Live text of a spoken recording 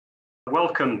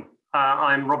Welcome.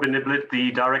 I'm Robin Niblett,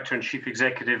 the Director and Chief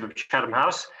Executive of Chatham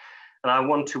House, and I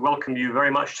want to welcome you very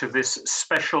much to this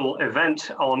special event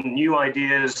on new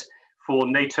ideas for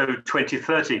NATO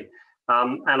 2030.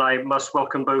 And I must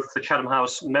welcome both the Chatham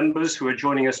House members who are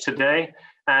joining us today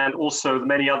and also the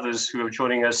many others who are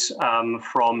joining us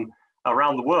from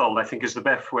around the world, I think is the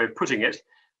best way of putting it.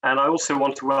 And I also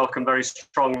want to welcome very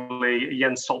strongly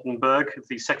Jens Stoltenberg,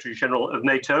 the Secretary General of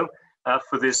NATO,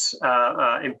 for this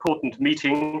important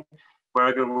meeting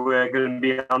where we're going to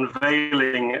be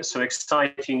unveiling some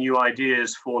exciting new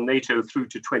ideas for NATO through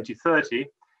to 2030.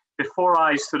 Before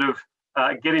I sort of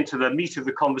get into the meat of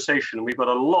the conversation, we've got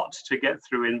a lot to get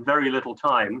through in very little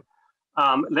time.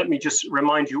 Let me just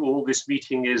remind you all, this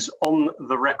meeting is on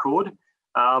the record.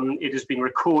 It is being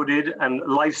recorded and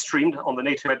live streamed on the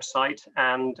NATO website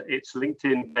and its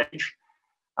LinkedIn page.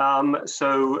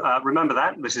 Remember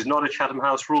that this is not a Chatham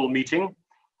House rule meeting.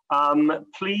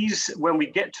 Please, when we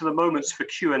get to the moments for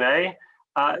Q&A,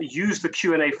 use the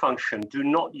Q&A function. Do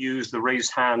not use the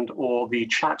raise hand or the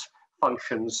chat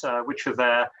functions, which are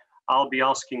there. I'll be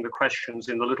asking the questions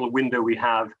in the little window we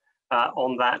have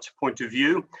on that point of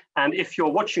view. And if you're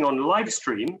watching on live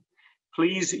stream,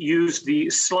 please use the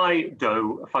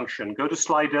Slido function. Go to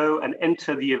Slido and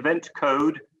enter the event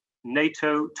code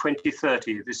NATO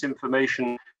 2030. This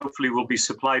information hopefully will be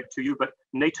supplied to you, but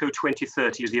NATO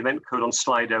 2030 is the event code on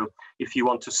Slido if you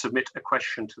want to submit a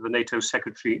question to the NATO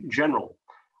Secretary General.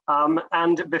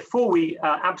 And before we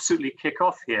absolutely kick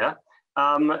off here,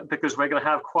 because we're going to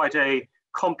have quite a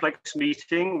complex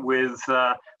meeting with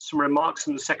some remarks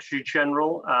from the Secretary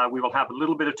General, we will have a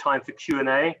little bit of time for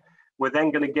Q&A. We're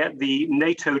then going to get the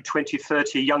NATO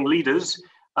 2030 young leaders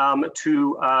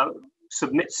to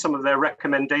submit some of their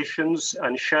recommendations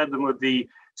and share them with the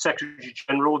Secretary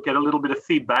General, get a little bit of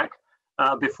feedback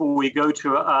before we go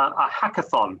to a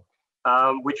hackathon,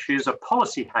 which is a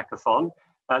policy hackathon.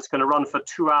 It's going to run for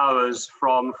 2 hours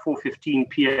from 4:15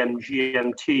 p.m.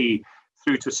 GMT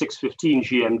through to 6:15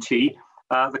 GMT.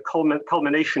 The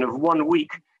culmination of 1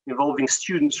 week involving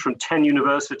students from 10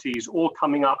 universities all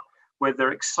coming up with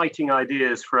their exciting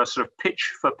ideas for a sort of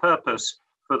pitch for purpose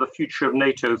for the future of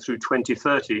NATO through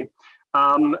 2030.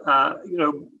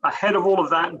 Ahead of all of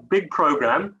that big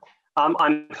program,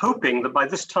 I'm hoping that by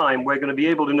this time we're going to be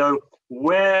able to know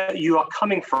where you are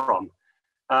coming from,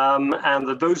 and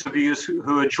that those of you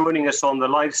who are joining us on the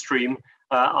live stream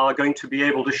are going to be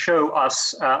able to show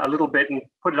us a little bit and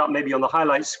put it up maybe on the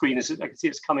highlight screen, as I can see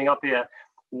it's coming up here,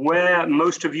 where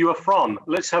most of you are from.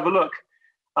 Let's have a look.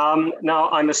 Now,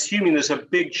 I'm assuming there's a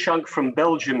big chunk from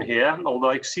Belgium here,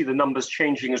 although I see the numbers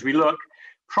changing as we look,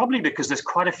 probably because there's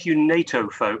quite a few NATO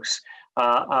folks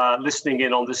listening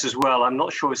in on this as well. I'm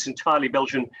not sure it's entirely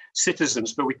Belgian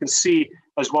citizens, but we can see,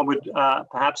 as one would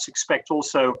perhaps expect,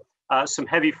 also some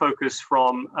heavy focus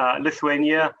from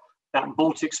Lithuania, that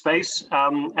Baltic space.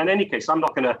 In any case, I'm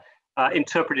not going to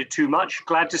interpret it too much.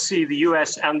 Glad to see the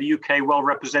US and the UK well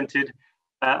represented,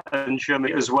 and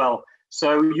Germany as well.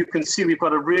 So you can see we've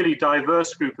got a really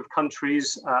diverse group of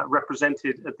countries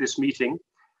represented at this meeting.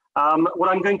 What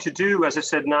I'm going to do, as I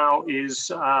said now, is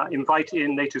invite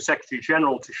in NATO Secretary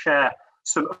General to share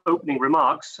some opening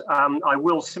remarks. I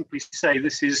will simply say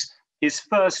this is his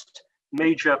first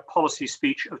major policy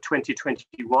speech of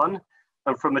 2021.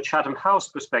 And from a Chatham House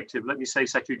perspective, let me say,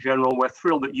 Secretary General, we're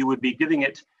thrilled that you would be giving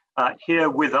it here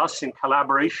with us in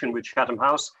collaboration with Chatham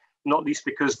House, not least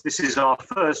because this is our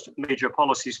first major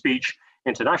policy speech,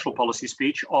 international policy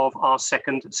speech of our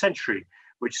second century,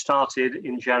 which started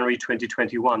in January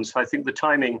 2021. So I think the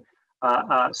timing,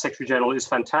 Secretary General, is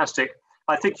fantastic.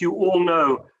 I think you all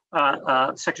know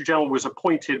Secretary General was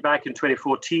appointed back in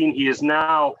 2014. He is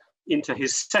now into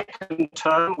his second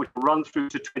term, which will run through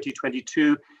to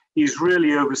 2022. He's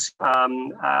really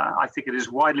overseen, I think it is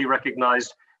widely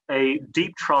recognized, a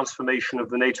deep transformation of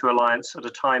the NATO alliance at a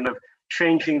time of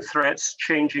changing threats,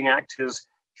 changing actors,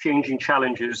 changing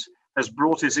challenges, has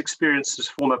brought his experience as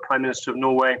former Prime Minister of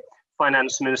Norway,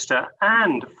 Finance Minister,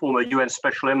 and former UN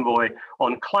Special Envoy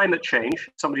on climate change,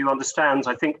 somebody who understands,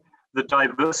 I think, the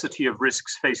diversity of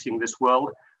risks facing this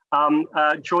world,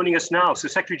 joining us now. So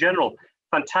Secretary General,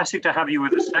 fantastic to have you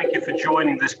with us. Thank you for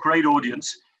joining this great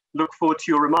audience. Look forward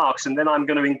to your remarks, and then I'm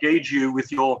going to engage you with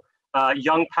your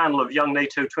young panel of young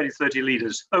NATO 2030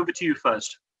 leaders. Over to you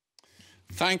first.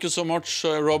 Thank you so much,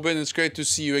 Robin. It's great to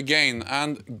see you again.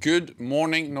 And good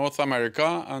morning, North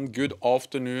America, and good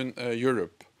afternoon,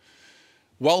 Europe.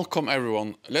 Welcome,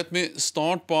 everyone. Let me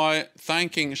start by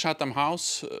thanking Chatham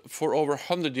House. For over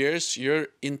 100 years, your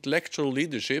intellectual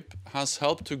leadership has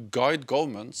helped to guide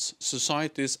governments,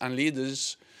 societies, and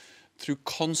leaders through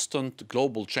constant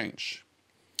global change.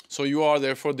 So you are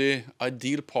therefore the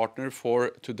ideal partner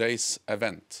for today's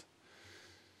event.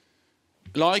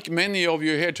 Like many of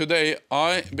you here today,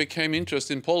 I became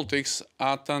interested in politics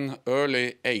at an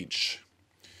early age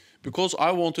because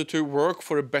I wanted to work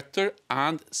for a better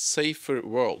and safer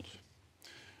world.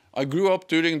 I grew up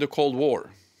during the Cold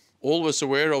War, always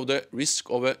aware of the risk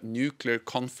of a nuclear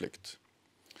conflict.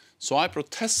 So I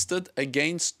protested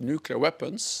against nuclear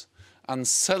weapons and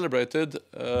celebrated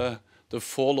the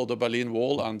fall of the Berlin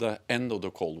Wall and the end of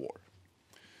the Cold War.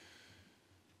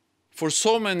 For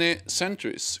so many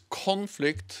centuries,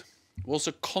 conflict was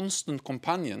a constant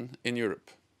companion in Europe.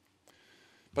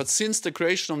 But since the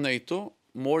creation of NATO,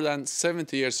 more than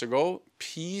 70 years ago,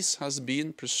 peace has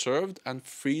been preserved and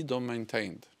freedom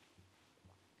maintained.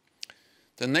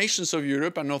 The nations of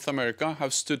Europe and North America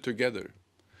have stood together,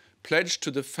 pledged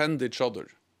to defend each other,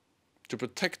 to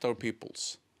protect our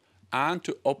peoples, and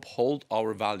to uphold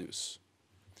our values.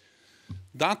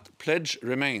 That pledge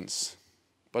remains,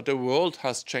 but the world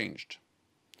has changed,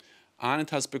 and it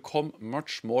has become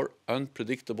much more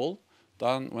unpredictable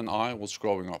than when I was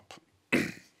growing up.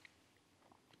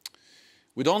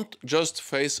 We don't just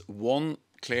face one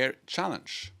clear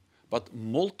challenge, but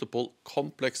multiple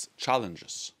complex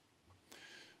challenges.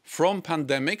 From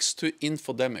pandemics to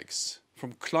infodemics,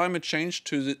 from climate change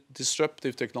to the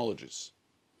disruptive technologies.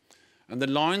 And the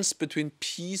lines between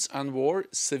peace and war,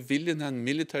 civilian and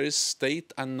military,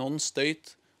 state and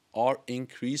non-state are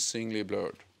increasingly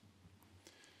blurred.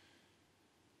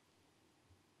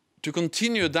 To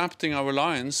continue adapting our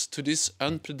alliance to this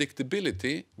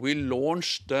unpredictability, we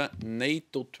launched the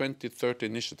NATO 2030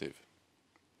 initiative.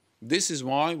 This is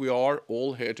why we are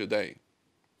all here today,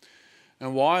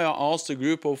 and why I asked a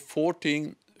group of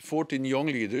 14 young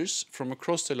leaders from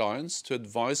across the alliance to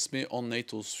advise me on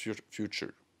NATO's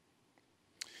future.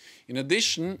 In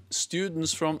addition,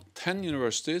 students from 10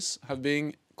 universities have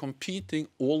been competing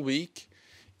all week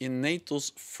in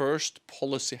NATO's first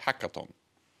policy hackathon.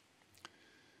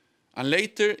 And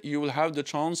later you will have the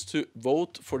chance to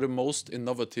vote for the most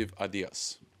innovative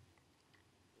ideas.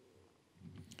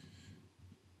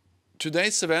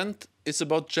 Today's event is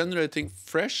about generating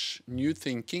fresh, new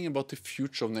thinking about the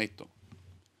future of NATO.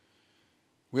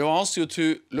 We have asked you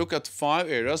to look at 5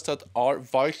 areas that are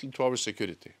vital to our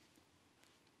security.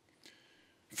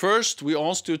 First, we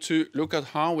asked you to look at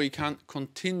how we can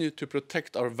continue to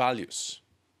protect our values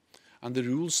and the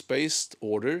rules-based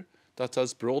order that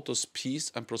has brought us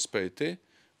peace and prosperity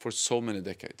for so many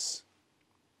decades.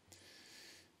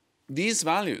 These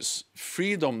values,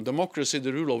 freedom, democracy,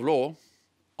 the rule of law,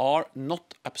 are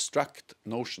not abstract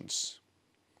notions.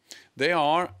 They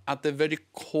are at the very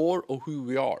core of who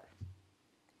we are.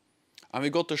 And we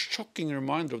got a shocking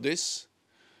reminder of this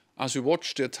as we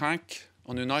watched the attack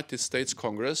on the United States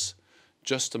Congress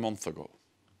just a month ago.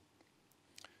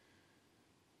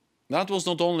 That was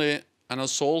not only an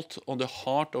assault on the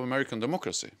heart of American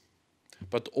democracy,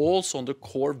 but also on the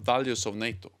core values of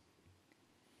NATO.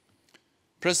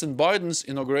 President Biden's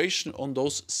inauguration on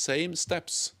those same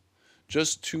steps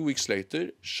just 2 weeks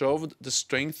later showed the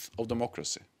strength of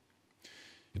democracy.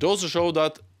 It also showed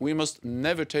that we must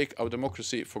never take our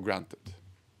democracy for granted.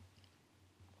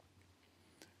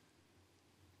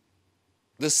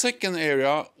 The second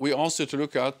area we asked you to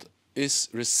look at is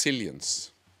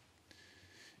resilience.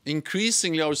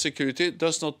 Increasingly, our security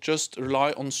does not just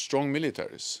rely on strong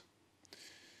militaries.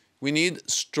 We need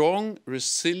strong,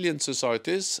 resilient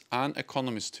societies and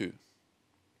economies too.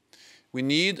 We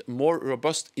need more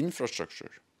robust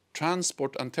infrastructure,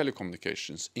 transport and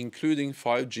telecommunications, including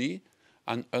 5G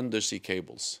and undersea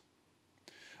cables.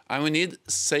 And we need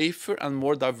safer and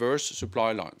more diverse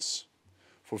supply lines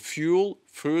for fuel,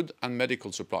 food and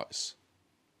medical supplies.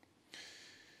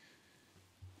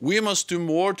 We must do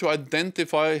more to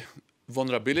identify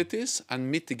vulnerabilities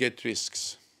and mitigate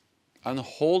risks and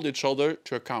hold each other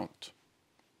to account.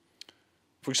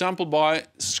 For example, by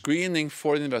screening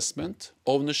foreign investment,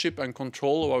 ownership and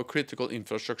control of our critical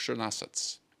infrastructure and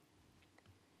assets.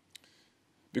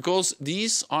 Because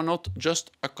these are not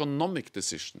just economic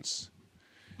decisions.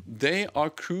 They are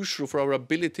crucial for our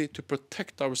ability to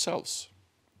protect ourselves.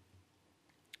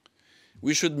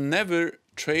 We should never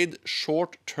trade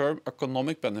short-term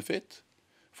economic benefit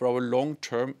for our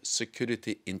long-term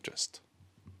security interest.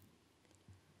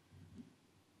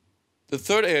 The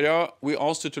third area we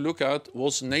asked you to look at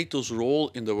was NATO's role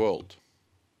in the world.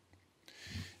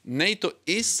 NATO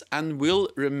is and will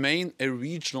remain a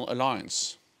regional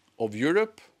alliance of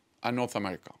Europe and North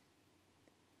America.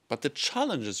 But the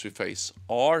challenges we face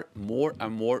are more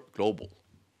and more global.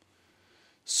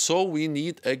 So we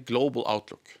need a global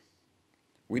outlook.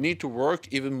 we need to work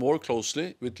even more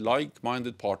closely with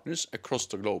like-minded partners across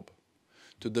the globe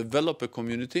to develop a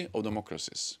community of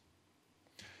democracies,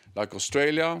 like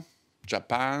Australia,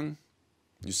 Japan,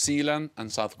 New Zealand and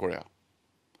South Korea.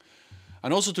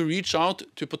 And also to reach out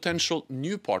to potential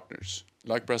new partners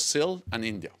like Brazil and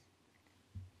India.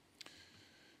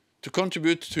 To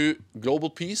contribute to global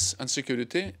peace and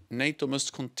security, NATO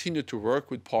must continue to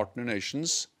work with partner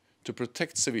nations to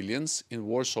protect civilians in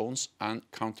war zones and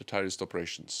counter-terrorist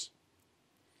operations.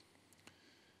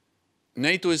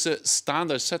 NATO is a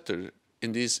standard setter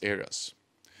in these areas,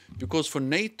 because for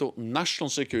NATO,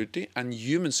 national security and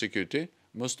human security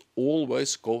must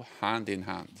always go hand in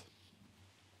hand.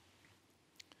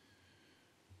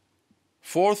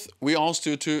 Fourth, we asked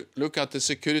you to look at the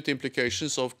security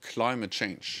implications of climate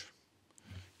change.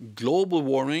 Global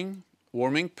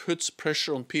warming puts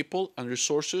pressure on people and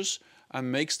resources and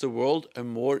makes the world a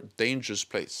more dangerous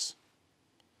place.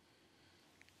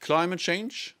 Climate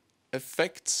change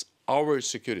affects our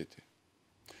security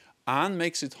and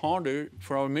makes it harder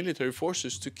for our military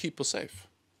forces to keep us safe.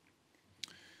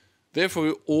 Therefore,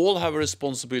 we all have a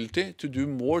responsibility to do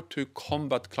more to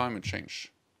combat climate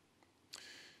change,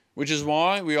 which is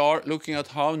why we are looking at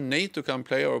how NATO can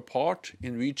play our part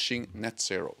in reaching net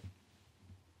zero.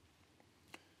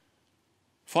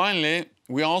 Finally,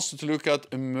 we asked you to look at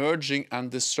emerging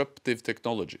and disruptive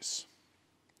technologies.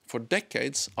 For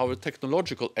decades, our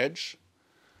technological edge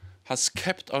has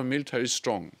kept our military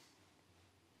strong.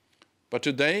 But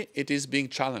today, it is being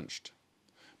challenged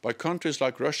by countries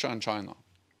like Russia and China.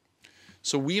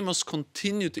 So we must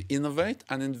continue to innovate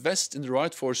and invest in the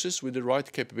right forces with the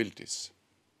right capabilities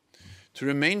to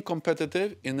remain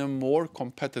competitive in a more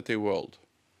competitive world.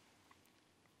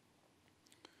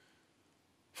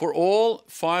 For all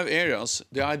 5 areas,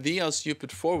 the ideas you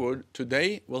put forward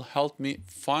today will help me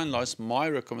finalize my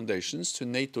recommendations to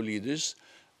NATO leaders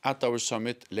at our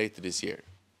summit later this year.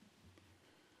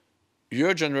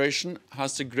 Your generation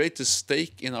has the greatest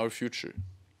stake in our future,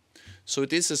 so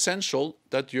it is essential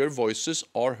that your voices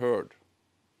are heard.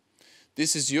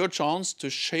 This is your chance to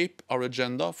shape our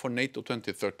agenda for NATO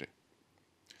 2030.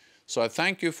 So I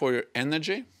thank you for your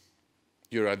energy,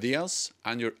 your ideas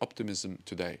and your optimism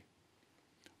today.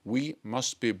 We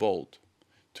must be bold.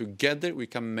 Together we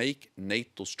can make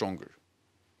NATO stronger.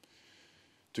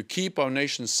 To keep our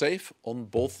nation safe on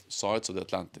both sides of the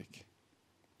Atlantic,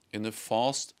 in a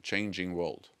fast-changing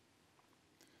world.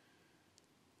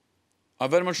 I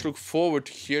very much look forward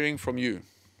to hearing from you,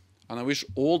 and I wish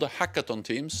all the hackathon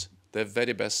teams the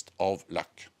very best of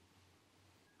luck.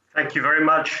 Thank you very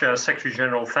much, Secretary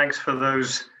General. Thanks for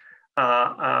those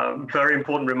very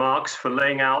important remarks, for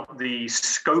laying out the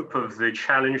scope of the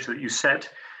challenge that you set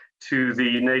to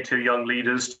the NATO young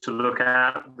leaders to look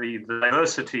at the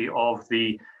diversity of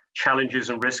the challenges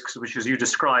and risks, which, as you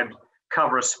described,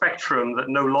 cover a spectrum that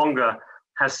no longer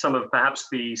has some of perhaps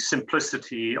the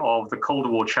simplicity of the Cold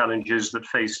War challenges that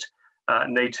faced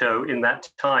NATO in that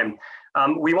time.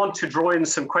 We want to draw in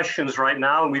some questions right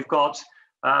now, and we've got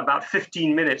about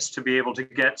 15 minutes to be able to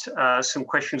get some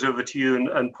questions over to you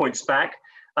and points back.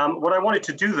 What I wanted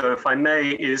to do, though, if I may,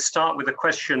 is start with a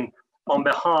question on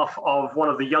behalf of one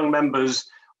of the young members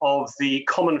of the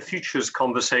Common Futures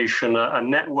Conversation, a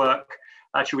network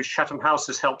actually which Chatham House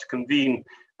has helped convene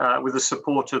with the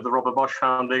support of the Robert Bosch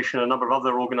Foundation and a number of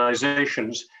other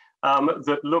organizations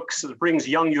that brings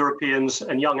young Europeans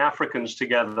and young Africans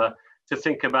together to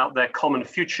think about their common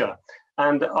future.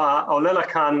 And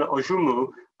Olelekan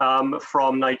Ojumu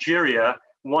from Nigeria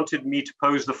wanted me to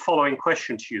pose the following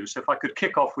question to you. So if I could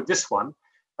kick off with this one,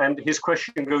 and his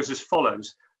question goes as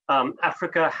follows.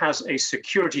 Africa has a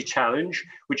security challenge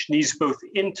which needs both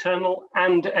internal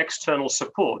and external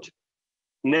support.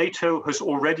 NATO has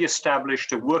already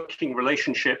established a working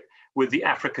relationship with the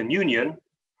African Union.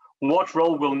 What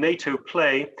role will NATO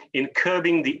play in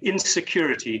curbing the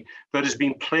insecurity that has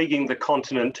been plaguing the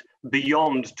continent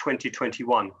beyond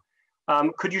 2021?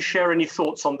 Could you share any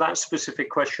thoughts on that specific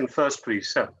question first, please,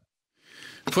 sir?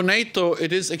 For NATO,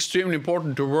 it is extremely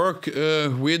important to work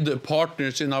with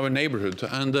partners in our neighborhood.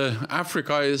 And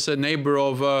Africa is a neighbor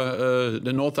of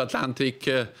the North Atlantic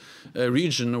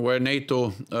region where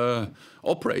NATO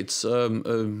operates.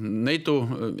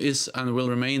 NATO is and will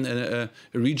remain a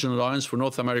regional alliance for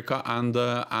North America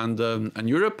and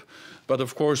Europe. But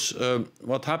of course,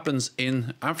 what happens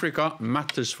in Africa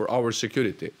matters for our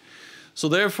security. So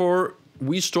therefore,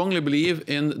 we strongly believe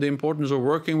in the importance of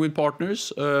working with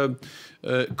partners,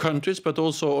 countries, but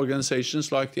also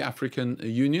organizations like the African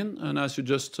Union. And as you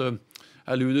just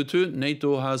alluded to,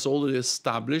 NATO has already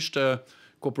established a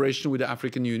cooperation with the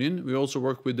African Union. We also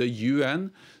work with the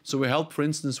UN. So we help, for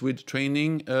instance, with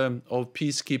training of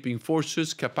peacekeeping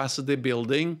forces, capacity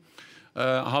building,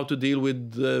 how to deal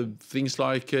with things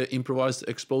like improvised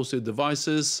explosive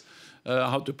devices,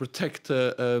 how to protect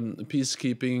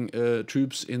peacekeeping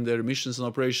troops in their missions and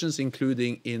operations,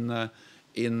 including in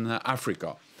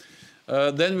Africa.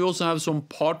 Then we also have some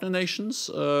partner nations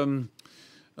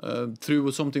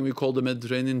through something we call the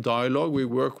Mediterranean Dialogue. We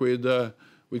work with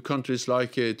countries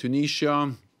like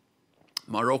Tunisia,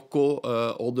 Morocco,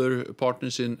 other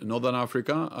partners in Northern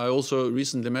Africa. I also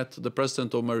recently met the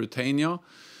president of Mauritania.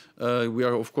 We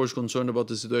are, of course, concerned about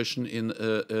the situation in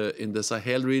the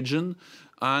Sahel region.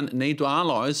 And NATO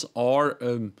allies are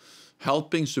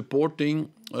helping, supporting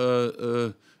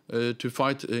to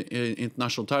fight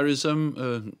international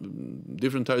terrorism,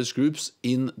 different terrorist groups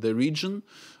in the region.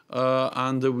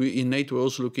 And we in NATO are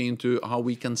also looking into how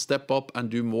we can step up and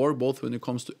do more, both when it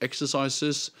comes to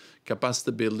exercises,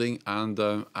 capacity building, and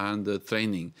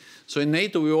training. So in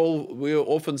NATO, we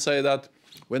often say that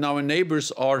when our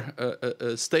neighbors are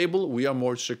stable, we are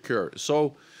more secure.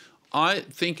 So I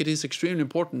think it is extremely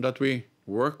important that we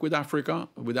work with Africa,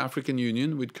 with the African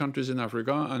Union, with countries in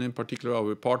Africa, and in particular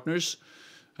our partners,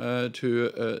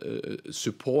 to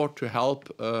support, to help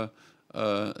the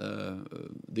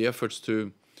efforts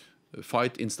to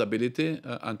fight instability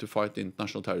and to fight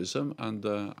international terrorism,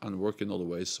 and work in other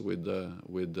ways with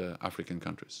African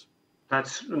countries.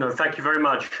 Thank you very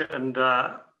much. And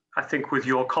I think with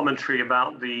your commentary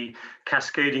about the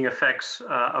cascading effects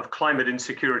of climate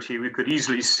insecurity, we could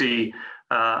easily see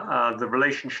the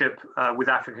relationship with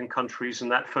African countries and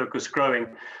that focus growing.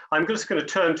 I'm just going to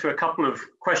turn to a couple of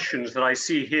questions that I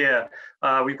see here.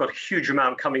 We've got a huge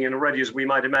amount coming in already, as we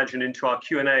might imagine, into our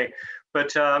Q&A.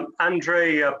 But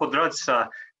Andrei Podradza,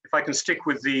 if I can stick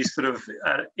with the sort of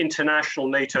international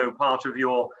NATO part of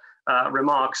your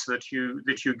remarks that you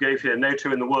gave here,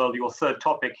 NATO in the world, your third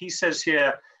topic. He says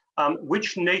here,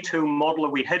 which NATO model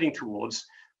are we heading towards?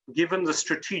 Given the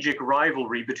strategic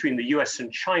rivalry between the US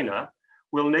and China,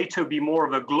 will NATO be more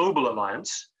of a global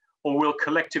alliance, or will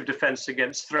collective defense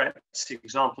against threats,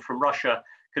 example from Russia,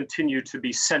 continue to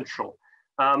be central?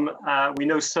 We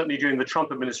know certainly during the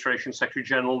Trump administration, Secretary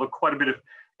General, there quite a bit of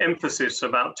emphasis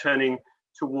about turning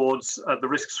towards the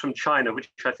risks from China, which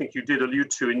I think you did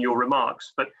allude to in your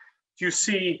remarks. But do you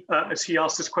see, as he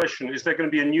asked this question, is there going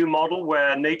to be a new model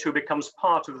where NATO becomes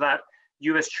part of that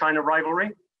US-China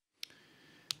rivalry?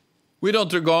 We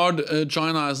don't regard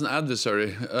China as an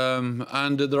adversary,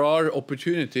 and there are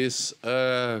opportunities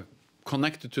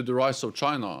connected to the rise of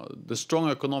China. The strong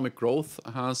economic growth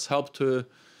has helped to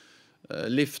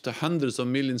lift hundreds of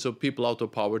millions of people out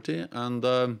of poverty, and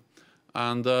of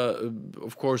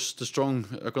course the strong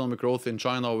economic growth in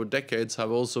China over decades have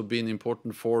also been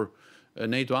important for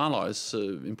NATO allies,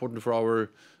 important for our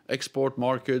export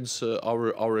markets,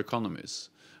 our economies.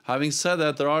 Having said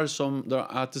that,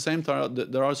 at the same time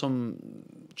there are some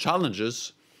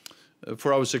challenges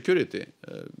for our security.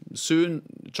 Soon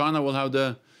China will have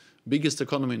the biggest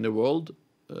economy in the world.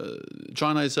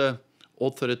 China is an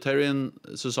authoritarian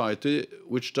society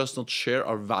which does not share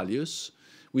our values.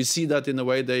 We see that in the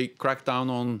way they crack down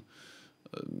on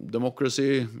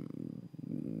democracy,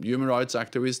 human rights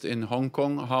activists in Hong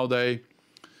Kong, how they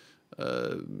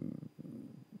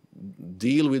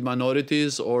deal with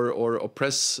minorities or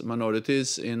oppress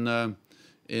minorities in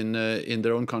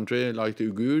their own country, like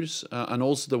the Uyghurs, and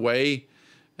also the way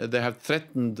they have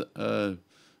threatened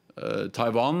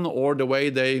Taiwan, or the way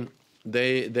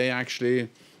they actually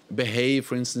behave,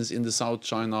 for instance, in the South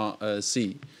China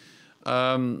Sea.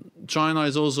 China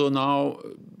is also now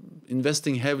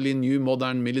investing heavily in new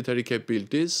modern military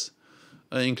capabilities,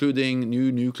 including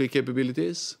new nuclear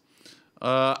capabilities.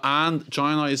 And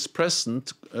China is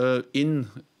present in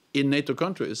NATO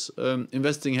countries,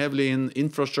 investing heavily in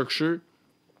infrastructure.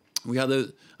 We had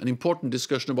an important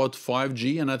discussion about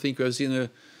 5G, and I think we have seen a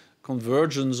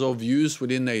convergence of views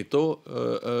within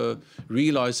NATO,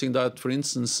 realizing that, for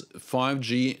instance,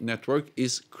 5G network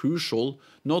is crucial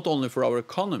not only for our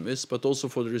economies, but also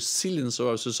for the resilience of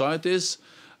our societies,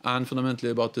 and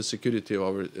fundamentally about the security of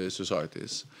our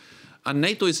societies. And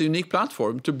NATO is a unique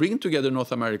platform to bring together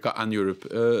North America and Europe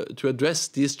to address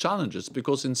these challenges,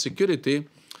 because in security,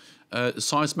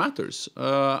 size matters.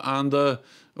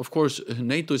 Of course,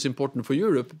 NATO is important for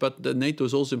Europe, but NATO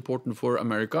is also important for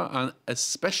America, and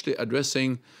especially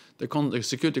addressing the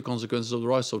security consequences of the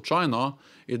rise of China.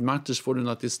 It matters for the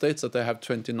United States that they have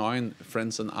 29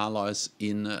 friends and allies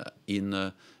in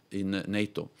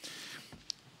NATO.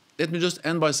 Let me just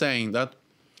end by saying that,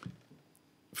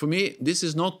 for me, this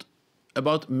is not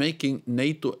about making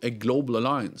NATO a global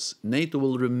alliance. NATO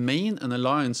will remain an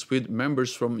alliance with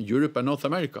members from Europe and North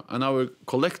America, and our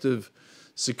collective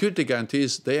security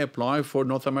guarantees, they apply for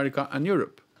North America and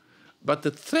Europe. But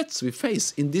the threats we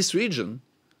face in this region,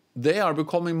 they are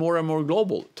becoming more and more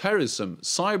global. Terrorism,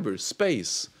 cyber,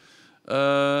 space,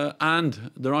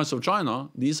 and the rise of China,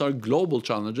 these are global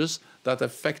challenges that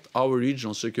affect our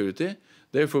regional security.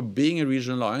 Therefore, being a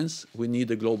regional alliance, we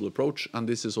need a global approach, and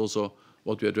this is also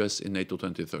what we address in NATO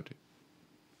 2030.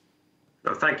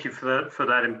 Well, thank you for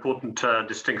that important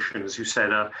distinction, as you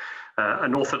said, a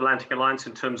North Atlantic alliance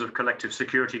in terms of collective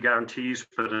security guarantees,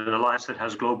 but an alliance that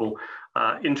has global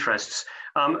interests.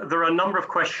 There are a number of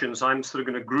questions. I'm sort of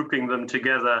going to grouping them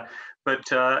together, but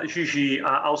Gigi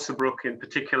Alsabrook in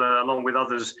particular, along with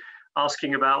others,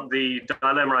 asking about the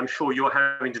dilemma I'm sure you're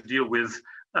having to deal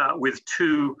with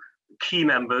two key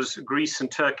members, Greece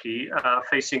and Turkey,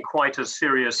 facing quite a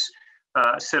serious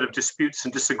set of disputes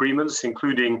and disagreements,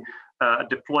 including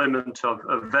deployment of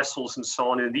vessels and so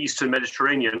on in the Eastern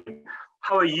Mediterranean.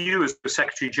 How are you as the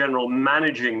Secretary General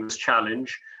managing this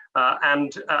challenge?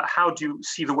 And how do you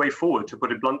see the way forward, to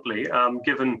put it bluntly,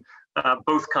 given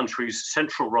both countries'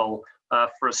 central role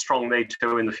for a strong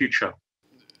NATO in the future?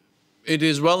 It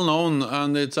is well known,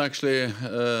 and it's actually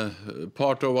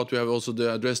part of what we have also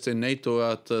addressed in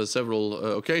NATO at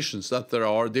several occasions, that there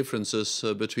are differences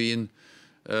between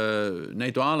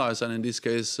NATO allies, and in this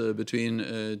case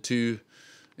between two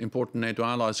important NATO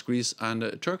allies, Greece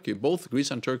and Turkey. Both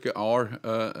Greece and Turkey are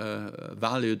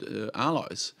valued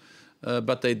allies,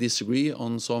 but they disagree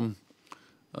on some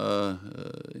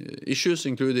issues,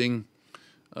 including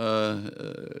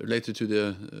related to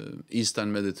the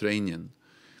Eastern Mediterranean.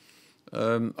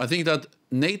 I think that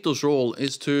NATO's role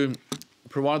is to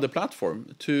provide a platform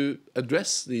to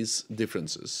address these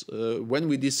differences. When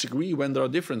we disagree, when there are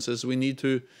differences, we need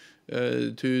to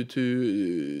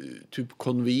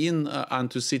convene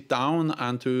and to sit down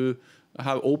and to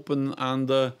have open and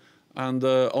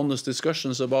honest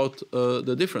discussions about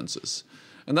the differences.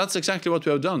 And that's exactly what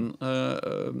we have done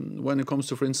when it comes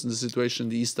to, for instance, the situation in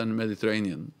the Eastern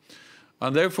Mediterranean.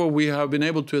 And therefore, we have been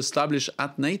able to establish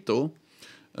at NATO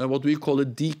what we call a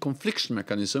deconfliction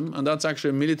mechanism, and that's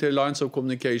actually military lines of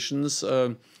communications,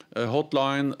 a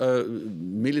hotline,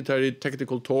 military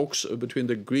technical talks between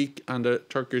the Greek and the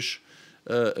Turkish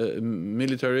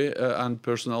military and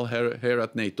personnel here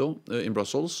at NATO in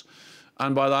Brussels,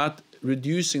 and by that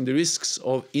reducing the risks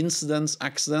of incidents,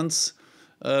 accidents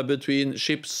between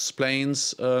ships,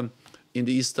 planes in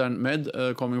the Eastern Med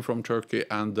coming from Turkey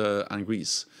and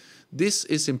Greece. This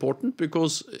is important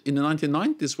because in the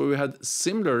 1990s, where we had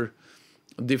similar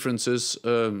differences,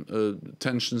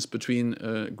 tensions between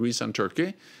Greece and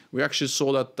Turkey, we actually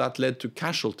saw that that led to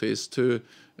casualties, to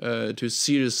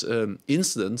serious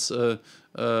incidents that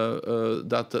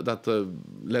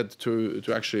led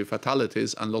to actually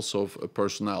fatalities and loss of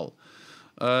personnel.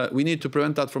 We need to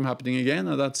prevent that from happening again,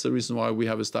 and that's the reason why we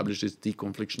have established this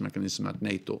deconfliction mechanism at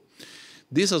NATO.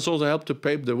 This has also helped to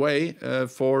pave the way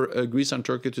for Greece and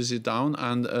Turkey to sit down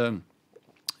and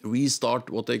restart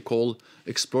what they call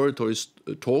exploratory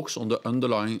talks on the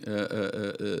underlying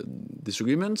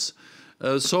disagreements.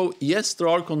 So yes, there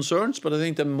are concerns, but I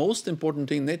think the most important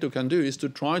thing NATO can do is to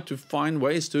try to find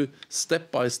ways to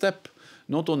step by step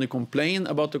not only complain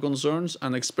about the concerns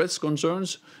and express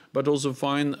concerns, but also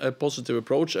find a positive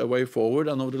approach, a way forward.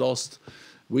 And over the last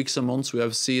weeks and months, we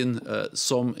have seen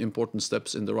some important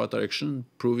steps in the right direction,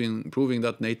 proving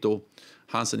that NATO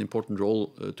has an important role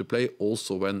to play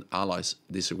also when allies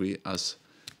disagree, as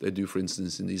they do, for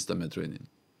instance, in the Eastern Mediterranean.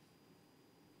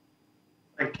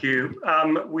 Thank you.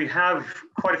 We have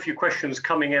quite a few questions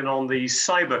coming in on the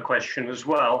cyber question as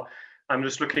well. I'm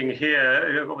just looking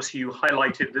here. Obviously, you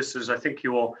highlighted this as, I think,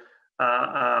 your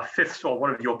fifth or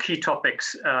one of your key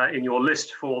topics in your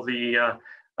list for the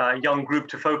young group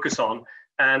to focus on.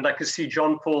 And I can see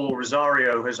John Paul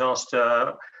Rosario has asked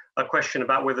a question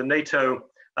about whether NATO,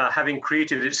 having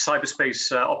created its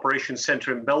cyberspace operations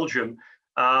center in Belgium,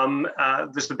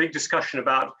 there's the big discussion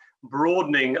about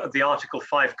broadening the Article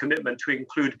 5 commitment to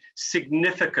include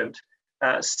significant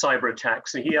cyber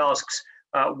attacks. And he asks,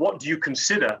 what do you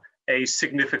consider a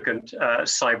significant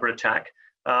cyber attack?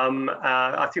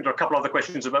 I think there are a couple other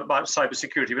questions about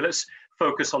cybersecurity, but let's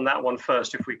focus on that one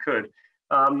first, if we could.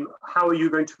 How are you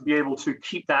going to be able to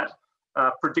keep that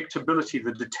predictability,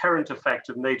 the deterrent effect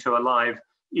of NATO alive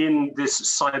in this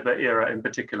cyber era in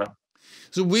particular?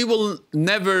 So we will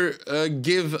never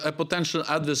give a potential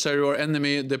adversary or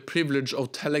enemy the privilege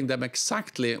of telling them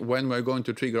exactly when we're going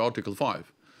to trigger Article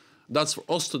 5. That's for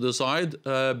us to decide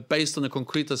based on a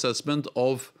concrete assessment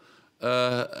of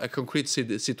a concrete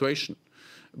situation.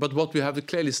 But what we have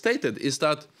clearly stated is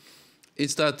that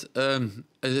a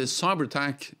cyber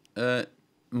attack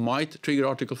might trigger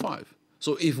Article 5.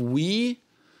 So if we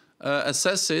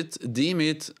assess it, deem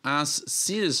it as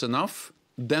serious enough,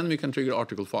 then we can trigger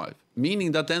Article 5.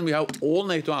 Meaning that then we have all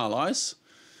NATO allies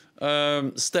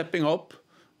stepping up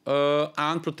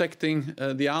and protecting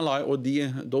the ally or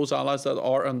those allies that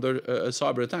are under a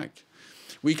cyber attack.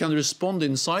 We can respond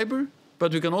in cyber,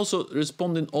 but we can also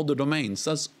respond in other domains.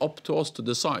 That's up to us to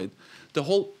decide. The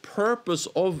whole purpose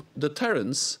of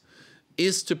deterrence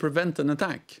is to prevent an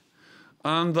attack.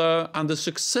 And the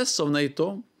success of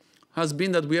NATO has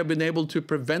been that we have been able to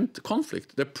prevent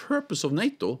conflict. The purpose of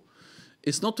NATO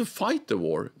is not to fight the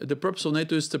war. The purpose of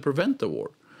NATO is to prevent the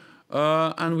war.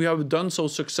 And we have done so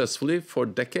successfully for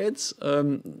decades.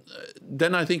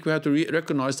 Then I think we have to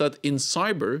recognize that in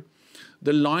cyber,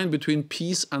 the line between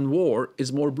peace and war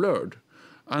is more blurred.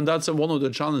 And that's one of the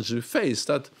challenges we face,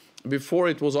 that before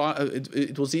it was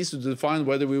easy to define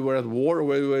whether we were at war or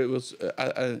whether we was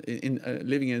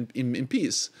living in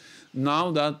peace.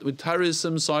 Now that with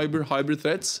terrorism, cyber, hybrid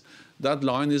threats, that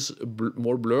line is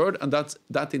more blurred, and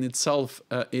that in itself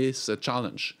is a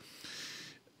challenge.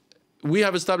 We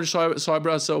have established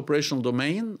cyber as an operational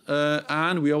domain,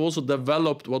 and we have also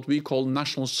developed what we call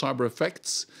national cyber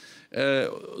effects,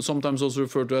 sometimes also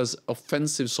referred to as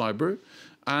offensive cyber.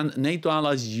 And NATO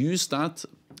allies use that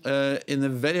in a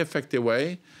very effective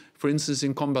way. For instance,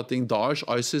 in combating Daesh,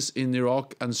 ISIS in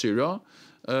Iraq and Syria,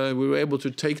 we were able to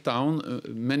take down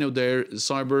many of their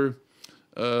cyber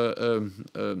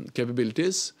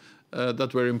capabilities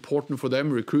that were important for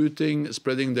them, recruiting,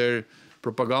 spreading their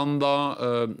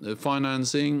propaganda,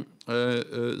 financing.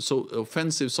 So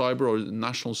offensive cyber or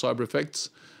national cyber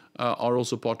effects are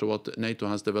also part of what NATO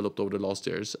has developed over the last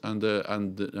years, and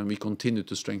we continue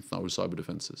to strengthen our cyber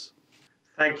defenses.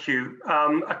 Thank you.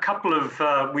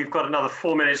 We've got another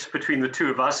 4 minutes between the two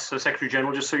of us, Secretary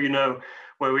General, just so you know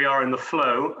where we are in the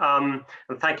flow. And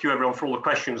thank you everyone for all the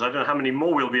questions. I don't know how many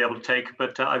more we'll be able to take,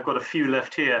 but I've got a few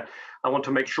left here. I want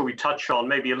to make sure we touch on,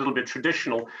 maybe a little bit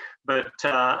traditional, but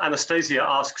Anastasia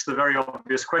asks the very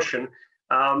obvious question,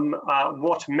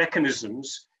 what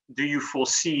mechanisms do you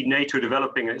foresee NATO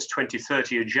developing in its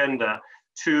 2030 agenda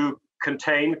to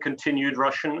contain continued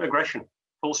Russian aggression?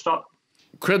 Full stop.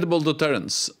 Credible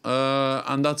deterrence,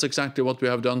 and that's exactly what we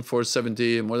have done for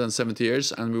more than 70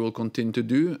 years, and we will continue to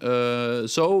do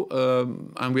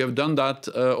and we have done that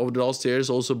over the last years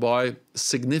also by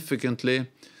significantly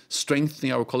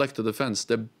strengthening our collective defense,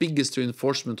 the biggest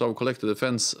reinforcement of our collective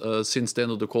defense since the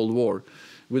end of the Cold War,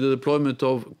 with the deployment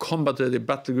of combat-ready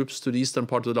battle groups to the eastern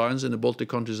part of the alliance in the Baltic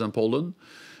countries and Poland,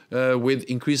 with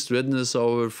increased readiness of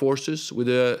our forces, with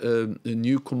a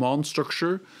new command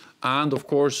structure, and of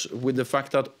course with the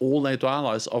fact that all NATO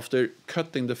allies, after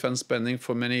cutting defense spending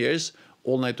for many years,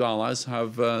 all NATO allies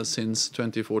have since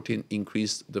 2014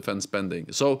 increased defense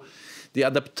spending. So the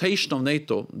adaptation of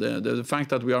NATO, the fact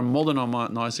that we are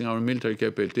modernizing our military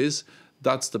capabilities,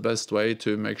 that's the best way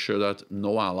to make sure that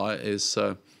no ally is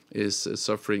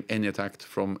suffering any attack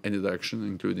from any direction,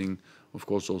 including, of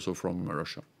course, also from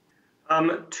Russia.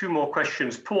 Two more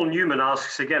questions. Paul Newman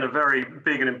asks, again, a very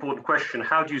big and important question.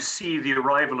 How do you see the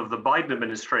arrival of the Biden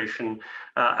administration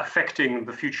affecting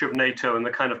the future of NATO and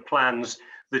the kind of plans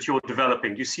that you're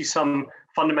developing? Do you see some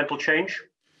fundamental change?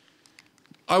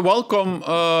 I welcome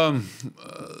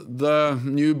the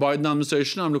new Biden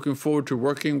administration. I'm looking forward to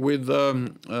working with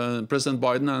President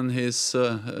Biden and his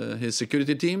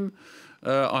security team.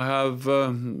 I have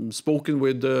spoken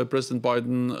with President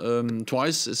Biden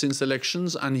twice since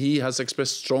elections, and he has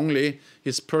expressed strongly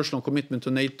his personal commitment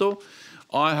to NATO.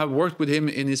 I have worked with him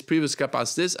in his previous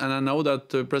capacities, and I know that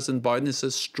President Biden is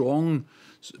a strong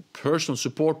personal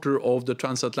supporter of the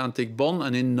transatlantic bond,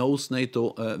 and he knows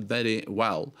NATO very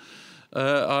well.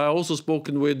 I also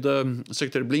spoken with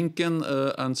Secretary Blinken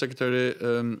and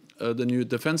the new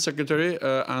Defense Secretary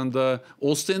and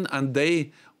Austin, and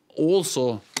they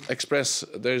also express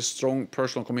their strong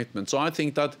personal commitment. So I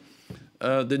think that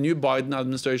the new Biden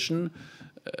administration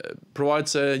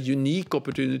provides a unique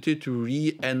opportunity to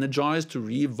re-energize, to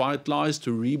revitalize,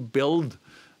 to rebuild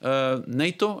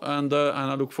NATO, and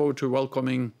I look forward to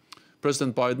welcoming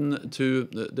President Biden to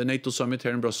the NATO summit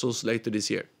here in Brussels later this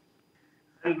year.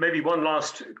 And maybe one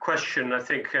last question, I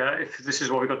think, if this is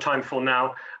what we've got time for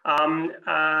now.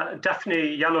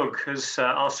 Daphne Yalug has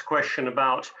asked a question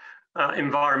about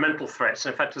environmental threats.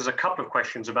 In fact, there's a couple of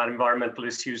questions about environmental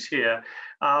issues here.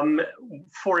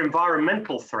 For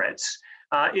environmental threats,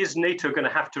 is NATO going to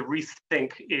have to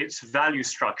rethink its value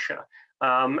structure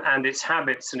and its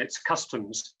habits and its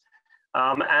customs?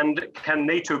 And can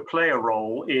NATO play a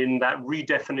role in that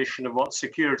redefinition of what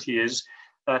security is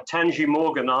Tanji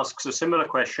Morgan asks a similar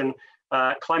question.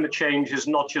 Climate change is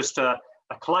not just a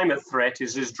climate threat,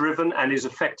 it is driven and is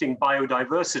affecting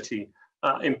biodiversity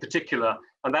in particular,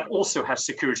 and that also has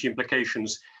security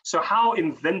implications. So how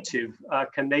inventive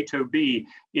can NATO be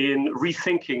in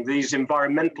rethinking these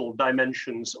environmental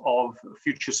dimensions of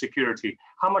future security?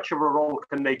 How much of a role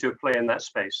can NATO play in that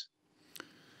space?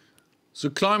 So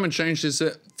climate change is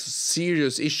a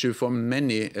serious issue for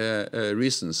many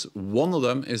reasons. One of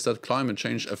them is that climate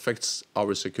change affects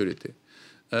our security.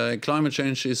 Climate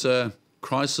change is a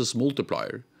crisis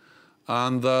multiplier,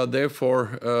 and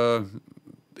therefore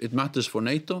it matters for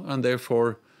NATO, and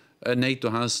therefore NATO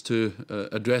has to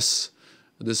address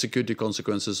the security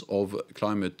consequences of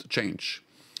climate change.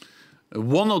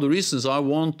 One of the reasons I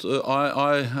want to,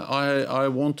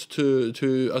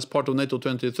 as part of NATO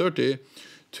 2030,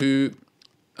 to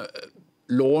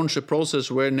launch a process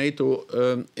where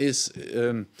NATO is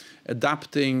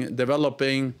adapting,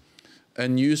 developing a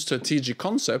new strategic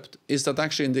concept, is that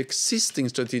actually in the existing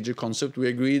strategic concept we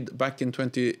agreed back in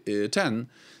 2010,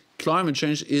 climate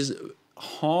change is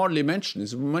hardly mentioned.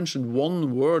 It's mentioned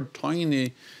one word,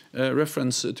 tiny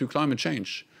reference to climate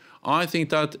change. I think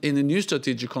that in the new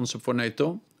strategic concept for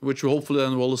NATO, which we hopefully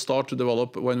then will start to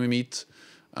develop when we meet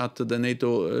at the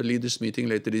NATO leaders meeting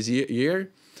later this year,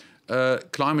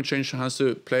 climate change has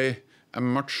to play a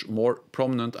much more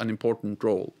prominent and important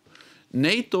role.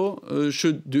 NATO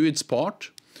should do its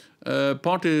part,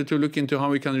 partly to look into how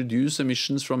we can reduce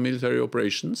emissions from military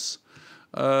operations.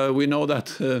 We know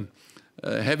that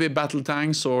heavy battle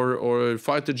tanks or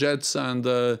fighter jets and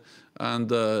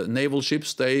naval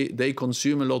ships, they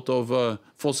consume a lot of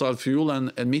fossil fuel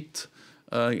and emit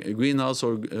greenhouse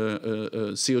or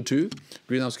CO2,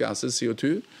 greenhouse gases,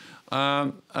 CO2.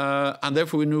 And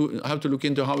therefore we have to look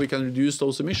into how we can reduce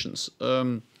those emissions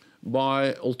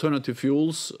by alternative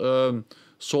fuels,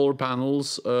 solar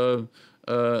panels, other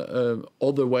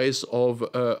ways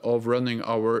of running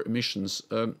our emissions.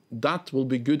 That will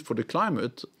be good for the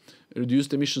climate, reduce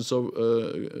the emissions of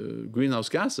greenhouse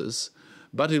gases,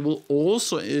 but it will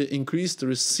also increase the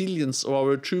resilience of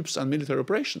our troops and military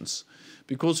operations.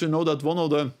 Because you know that one of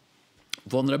the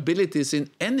vulnerabilities in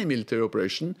any military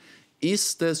operation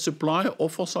is the supply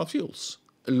of fossil fuels.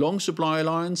 Long supply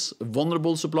lines,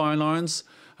 vulnerable supply lines,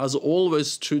 has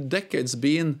always through decades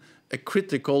been a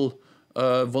critical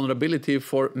vulnerability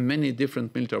for many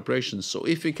different military operations. So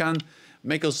if we can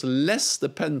make us less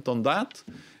dependent on that,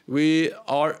 we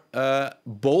are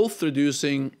both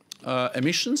reducing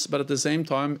emissions, but at the same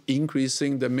time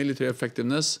increasing the military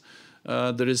effectiveness,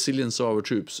 the resilience of our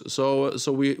troops. So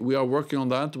we are working on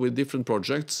that with different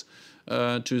projects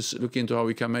to look into how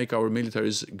we can make our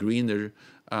militaries greener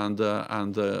and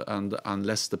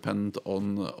less dependent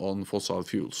on fossil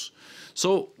fuels.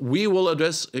 So we will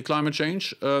address climate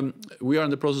change. We are in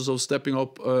the process of stepping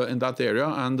up in that area,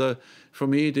 and for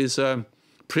me it is a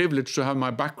privilege to have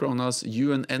my background as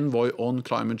UN envoy on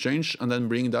climate change and then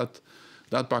bring that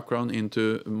background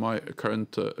into my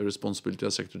current responsibility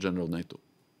as Secretary General of NATO.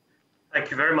 Thank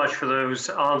you very much for those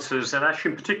answers, and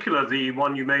actually in particular the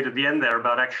one you made at the end there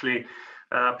about actually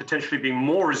potentially being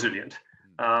more resilient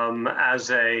as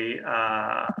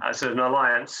an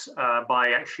alliance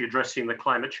by actually addressing the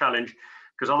climate challenge,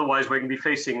 because otherwise we're going to be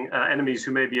facing enemies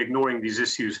who may be ignoring these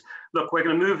issues. Look, we're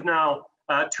going to move now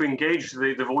to engage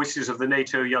the voices of the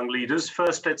NATO young leaders.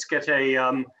 First, let's get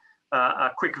a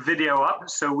quick video up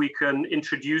so we can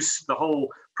introduce the whole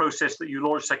process that you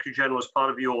launched, Secretary General, as part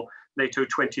of your NATO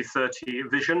 2030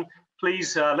 vision.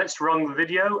 Please, let's run the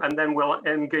video and then we'll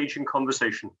engage in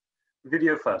conversation.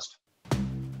 Video first.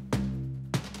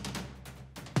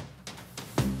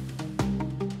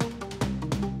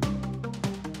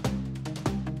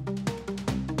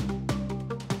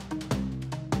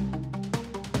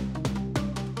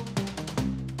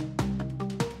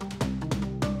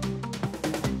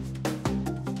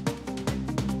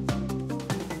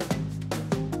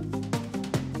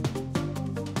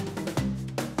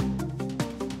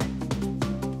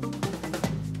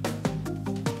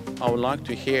 I would like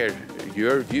to hear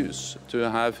your views, to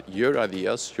have your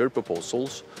ideas, your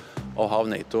proposals of how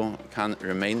NATO can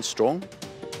remain strong.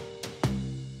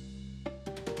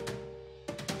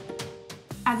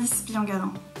 Alice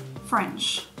Biangalan,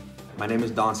 French. My name is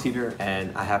Don Cedar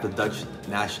and I have the Dutch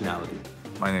nationality.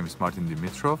 My name is Martin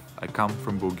Dimitrov. I come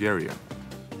from Bulgaria.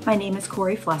 My name is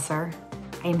Corey Flesser.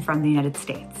 I am from the United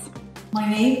States. My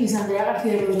name is Andrea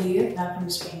Rodriguez. I'm from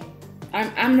Spain.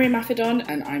 I'm Anne-Marie Maffedon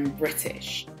and I'm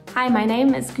British. Hi, my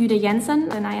name is Gude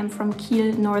Jensen and I am from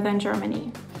Kiel, Northern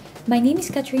Germany. My name is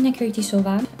Katerina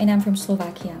Kurtisova and I'm from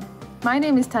Slovakia. My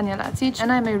name is Tanja Lacic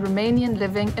and I'm a Romanian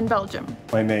living in Belgium.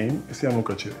 My name is Jan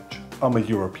Lukacic. I'm a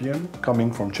European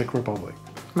coming from Czech Republic.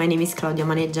 My name is Claudia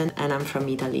Maneggian and I'm from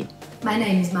Italy. My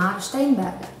name is Mark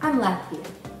Stoltenberg. I'm Latvian.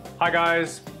 Hi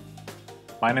guys,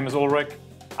 my name is Ulrich.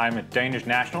 I'm a Danish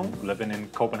national living in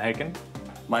Copenhagen.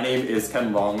 My name is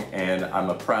Ken Long and I'm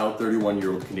a proud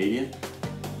 31-year-old Canadian.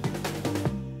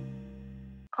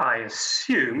 I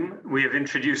assume we have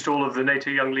introduced all of the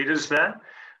NATO young leaders there,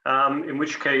 in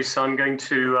which case I'm going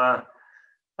to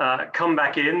come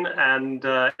back in and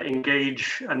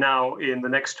engage now in the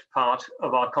next part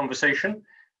of our conversation.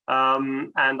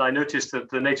 And I noticed that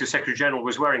the NATO Secretary General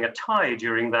was wearing a tie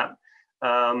during that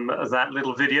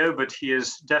little video, but he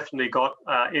has definitely got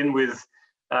in with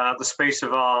the space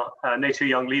of our NATO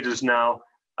young leaders now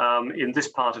in this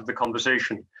part of the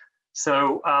conversation.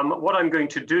 So what I'm going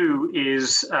to do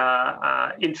is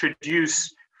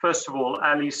introduce, first of all,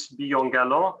 Alice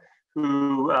Billon-Galland,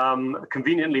 who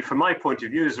conveniently, from my point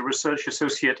of view, is a research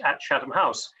associate at Chatham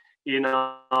House in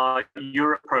our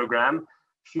Europe program.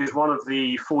 She is one of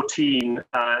the 14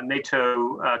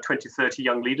 NATO 2030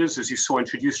 young leaders, as you saw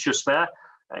introduced just there.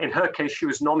 In her case, she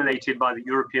was nominated by the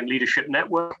European Leadership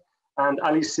Network, and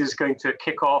Alice is going to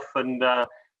kick off and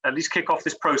at least kick off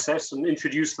this process and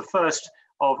introduce the first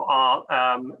of our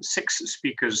 6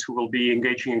 speakers who will be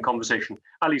engaging in conversation.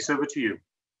 Alice, over to you.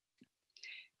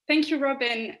 Thank you,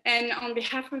 Robin. And on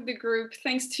behalf of the group,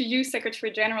 thanks to you,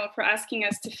 Secretary General, for asking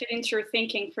us to fit into your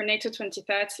thinking for NATO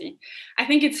 2030. I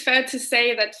think it's fair to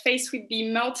say that faced with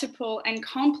the multiple and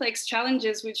complex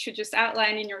challenges which you just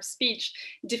outlined in your speech,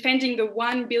 defending the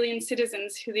 1 billion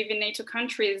citizens who live in NATO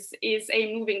countries is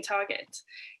a moving target.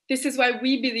 This is why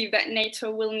we believe that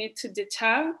NATO will need to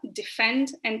deter,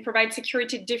 defend, and provide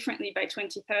security differently by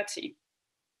 2030.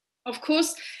 Of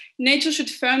course, NATO should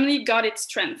firmly guard its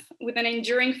strength with an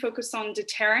enduring focus on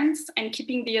deterrence and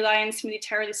keeping the alliance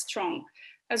militarily strong,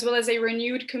 as well as a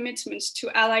renewed commitment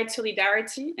to allied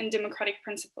solidarity and democratic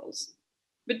principles.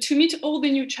 But to meet all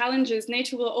the new challenges,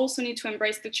 NATO will also need to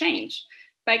embrace the change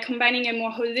by combining a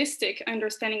more holistic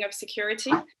understanding of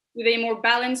security with a more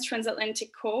balanced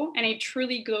transatlantic core and a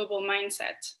truly global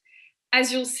mindset. As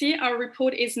you'll see, our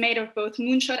report is made of both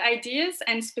moonshot ideas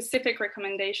and specific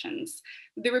recommendations.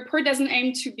 The report doesn't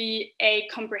aim to be a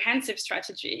comprehensive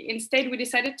strategy. Instead, we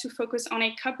decided to focus on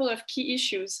a couple of key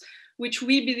issues which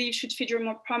we believe should figure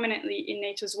more prominently in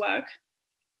NATO's work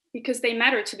because they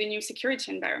matter to the new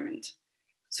security environment.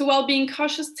 So while being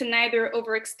cautious to neither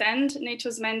overextend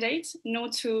NATO's mandate nor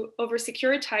to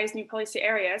over-securitize new policy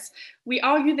areas, we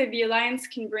argue that the alliance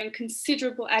can bring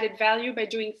considerable added value by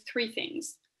doing 3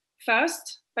 things.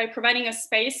 First, by providing a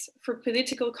space for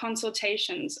political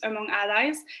consultations among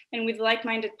allies and with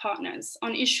like-minded partners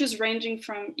on issues ranging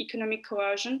from economic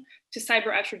coercion to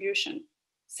cyber attribution.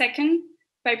 Second,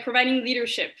 by providing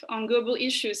leadership on global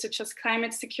issues such as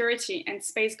climate security and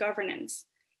space governance.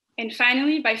 And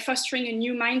finally, by fostering a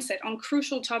new mindset on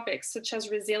crucial topics such as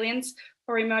resilience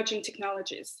or emerging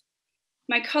technologies.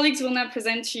 My colleagues will now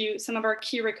present to you some of our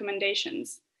key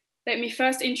recommendations. Let me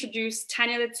first introduce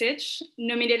Tanja Lezic,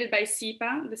 nominated by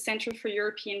CEPA, the Center for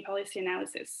European Policy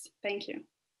Analysis. Thank you.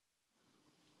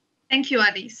 Thank you,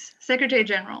 Alice. Secretary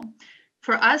General.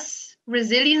 For us,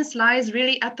 resilience lies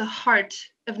really at the heart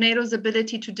of NATO's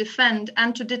ability to defend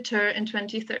and to deter in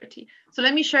 2030. So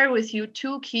let me share with you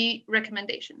 2 key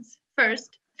recommendations.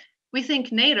 First, we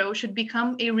think NATO should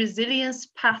become a resilience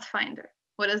pathfinder.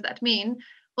 What does that mean?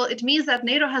 Well, it means that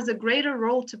NATO has a greater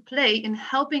role to play in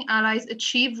helping allies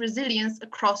achieve resilience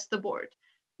across the board.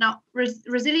 Now,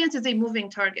 resilience is a moving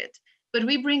target, but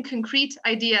we bring concrete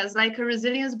ideas like a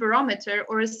resilience barometer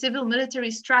or a civil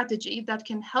military strategy that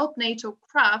can help NATO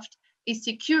craft a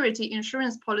security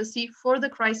insurance policy for the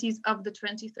crises of the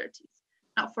 2030s.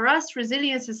 Now, for us,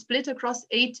 resilience is split across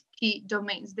 8 key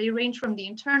domains. They range from the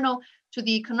internal to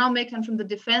the economic and from the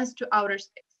defense to outer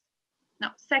space.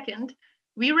 Now, second,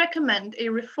 we recommend a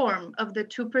reform of the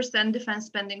 2% defense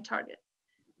spending target.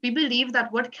 We believe that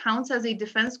what counts as a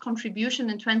defense contribution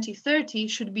in 2030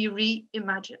 should be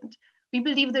reimagined. We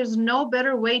believe there's no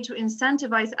better way to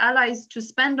incentivize allies to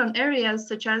spend on areas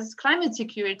such as climate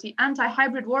security,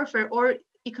 anti-hybrid warfare, or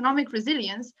economic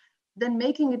resilience than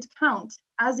making it count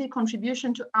as a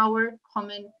contribution to our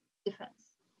common defense.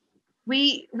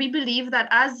 We believe that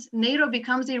as NATO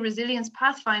becomes a resilience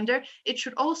pathfinder, it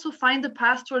should also find the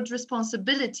path towards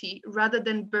responsibility rather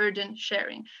than burden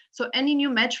sharing. So any new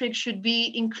metric should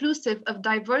be inclusive of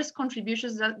diverse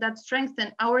contributions that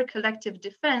strengthen our collective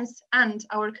defense and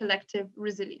our collective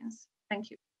resilience. Thank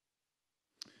you.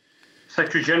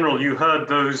 Secretary General, you heard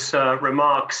those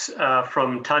remarks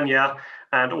from Tanja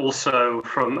and also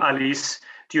from Alice.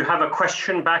 Do you have a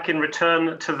question back in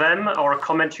return to them or a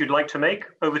comment you'd like to make?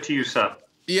 Over to you, sir.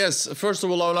 Yes, first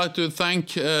of all, I would like to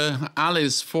thank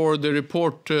Alice for the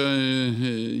report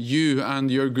you and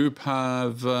your group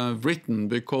have written,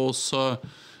 because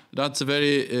that's a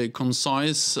very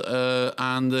concise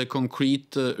and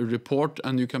concrete report,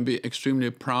 and you can be extremely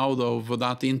proud of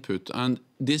that input. And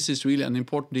this is really an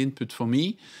important input for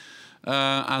me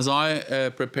as I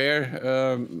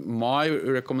prepare my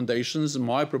recommendations,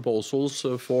 my proposals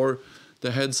for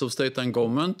the heads of state and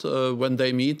government when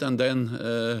they meet, and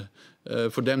then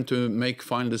for them to make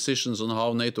final decisions on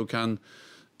how NATO can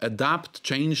adapt,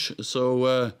 change,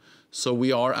 so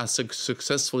we are as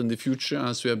successful in the future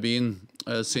as we have been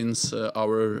since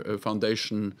our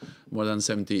foundation more than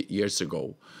 70 years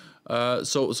ago.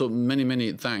 So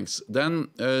many thanks. Then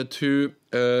to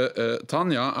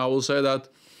Tanya, I will say that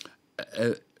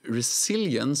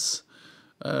resilience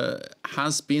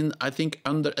has been, I think,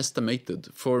 underestimated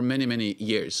for many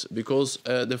years, because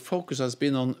the focus has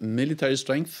been on military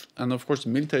strength, and of course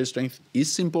military strength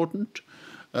is important.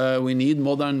 We need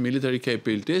modern military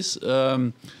capabilities,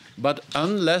 but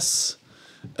unless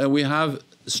we have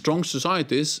strong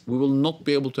societies, we will not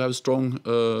be able to have strong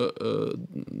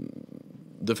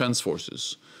defense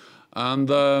forces. And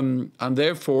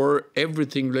therefore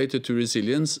everything related to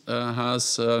resilience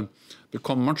has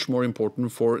become much more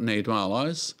important for NATO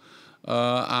allies.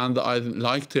 And I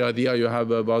like the idea you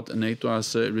have about NATO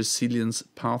as a resilience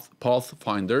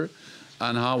pathfinder,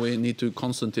 and how we need to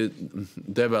constantly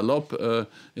develop,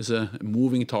 is a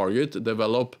moving target,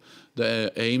 develop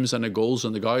the aims and the goals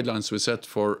and the guidelines we set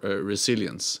for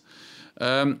resilience.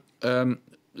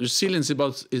 Resilience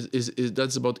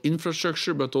that's about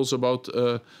infrastructure, but also about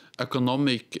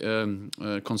economic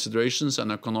considerations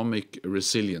and economic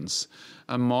resilience.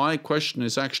 And my question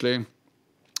is actually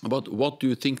about what do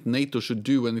you think NATO should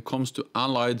do when it comes to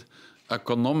allied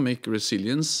economic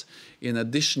resilience, in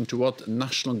addition to what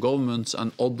national governments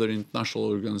and other international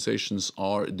organizations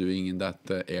are doing in that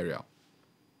area?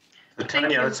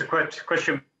 Tanya, it's a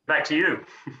question back to you.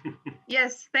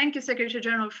 Yes, thank you, Secretary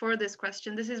General, for this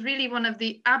question. This is really one of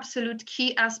the absolute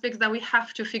key aspects that we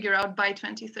have to figure out by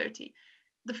 2030.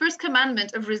 The first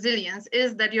commandment of resilience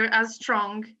is that you're as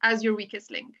strong as your weakest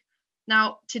link.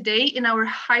 Now, today, in our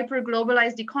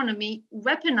hyper-globalized economy,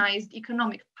 weaponized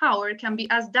economic power can be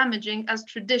as damaging as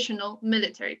traditional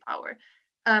military power.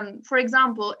 For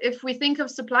example, if we think of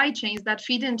supply chains that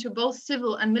feed into both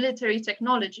civil and military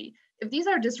technology, if these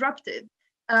are disrupted,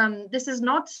 this is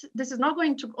not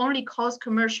going to only cause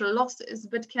commercial losses,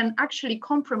 but can actually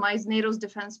compromise NATO's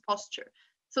defense posture.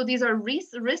 So these are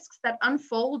risks that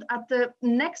unfold at the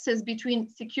nexus between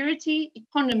security,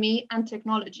 economy, and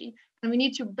technology. And we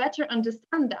need to better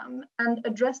understand them and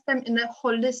address them in a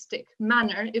holistic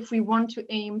manner if we want to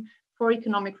aim for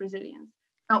economic resilience.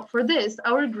 Now, for this,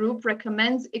 our group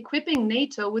recommends equipping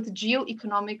NATO with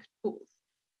geo-economic tools.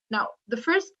 Now, the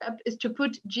first step is to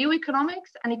put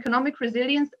geoeconomics and economic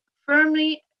resilience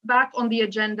firmly back on the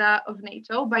agenda of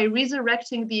NATO by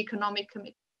resurrecting the Economic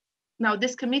Committee. Now,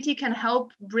 this committee can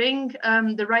help bring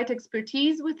the right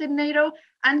expertise within NATO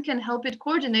and can help it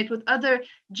coordinate with other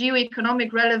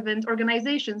geoeconomic relevant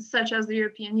organizations such as the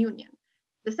European Union.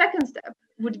 The second step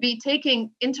would be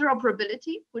taking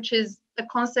interoperability, which is the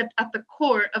concept at the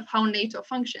core of how NATO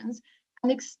functions,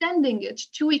 and extending it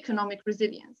to economic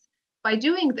resilience. By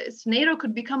doing this, NATO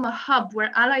could become a hub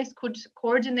where allies could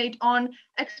coordinate on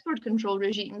export control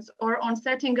regimes or on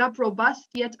setting up robust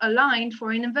yet aligned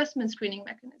foreign investment screening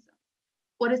mechanisms.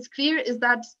 What is clear is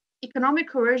that economic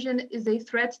coercion is a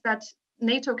threat that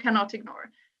NATO cannot ignore.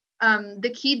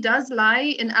 The key does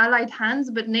lie in allied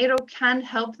hands, but NATO can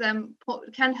help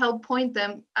point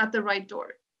them at the right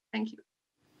door. Thank you.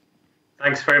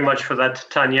 Thanks very much for that,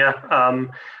 Tanya.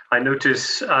 I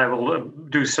notice I will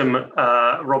do some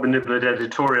Robin Niblett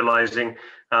editorializing.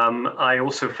 I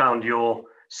also found your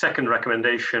second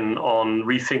recommendation on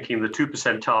rethinking the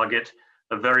 2% target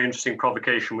a very interesting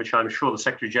provocation, which I'm sure the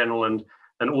Secretary General and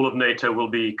all of NATO will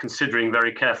be considering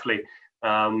very carefully.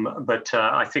 But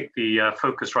I think the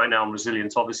focus right now on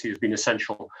resilience obviously has been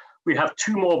essential. We have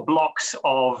two more blocks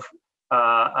of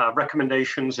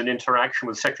recommendations and interaction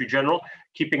with Secretary General.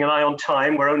 Keeping an eye on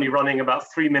time, we're only running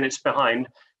about 3 minutes behind,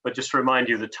 but just to remind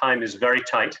you, the time is very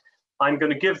tight. I'm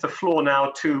going to give the floor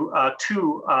now to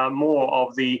two more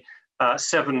of the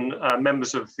 7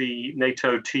 members of the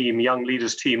NATO team, young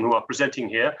leaders team, who are presenting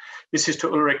here. This is to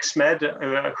Ulrik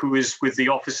Smed, who is with the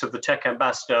Office of the Tech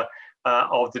Ambassador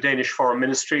of the Danish Foreign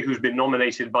Ministry, who's been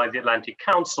nominated by the Atlantic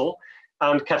Council,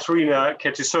 and Katarina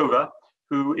Ketisova,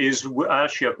 who is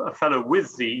actually a fellow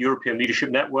with the European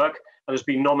Leadership Network and has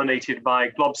been nominated by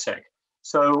Globsec.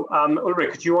 So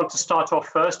Ulrik, do you want to start off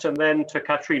first, and then to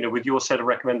Katarina with your set of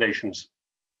recommendations?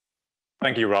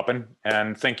 Thank you, Robin,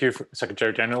 and thank you,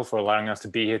 Secretary General, for allowing us to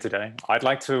be here today. I'd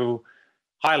like to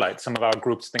highlight some of our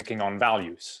group's thinking on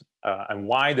values and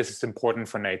why this is important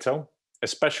for NATO,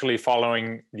 especially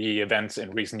following the events in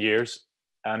recent years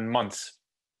and months.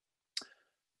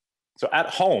 So at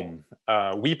home,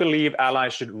 we believe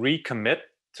allies should recommit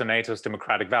to NATO's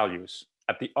democratic values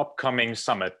at the upcoming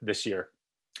summit this year,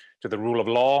 to the rule of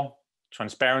law,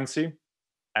 transparency,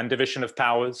 and division of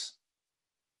powers.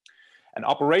 And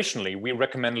operationally, we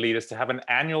recommend leaders to have an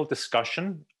annual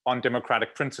discussion on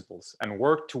democratic principles and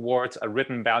work towards a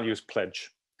written values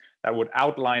pledge that would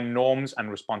outline norms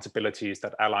and responsibilities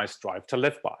that allies strive to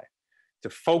live by, to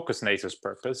focus NATO's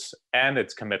purpose and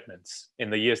its commitments in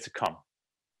the years to come.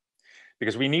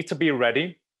 Because we need to be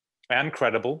ready and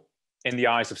credible in the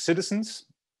eyes of citizens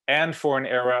and for an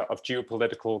era of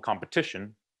geopolitical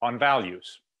competition on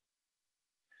values.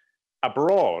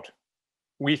 Abroad,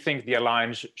 we think the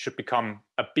alliance should become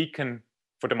a beacon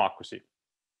for democracy,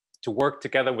 to work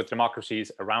together with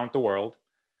democracies around the world.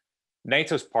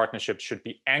 NATO's partnerships should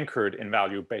be anchored in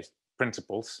value-based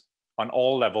principles on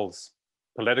all levels: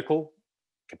 political,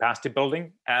 capacity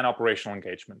building, and operational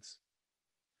engagements.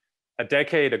 A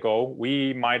decade ago,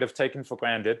 we might have taken for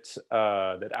granted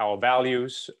that our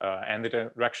values and the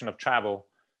direction of travel,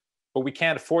 but we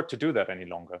can't afford to do that any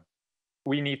longer.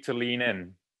 We need to lean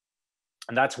in.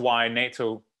 And that's why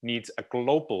NATO needs a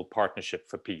global partnership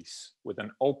for peace with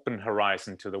an open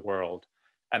horizon to the world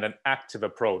and an active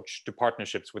approach to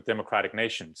partnerships with democratic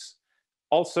nations,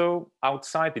 also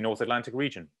outside the North Atlantic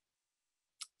region.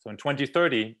 So in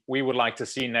 2030, we would like to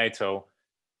see NATO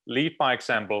lead by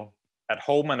example at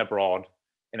home and abroad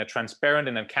in a transparent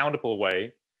and accountable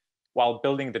way, while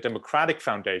building the democratic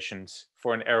foundations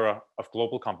for an era of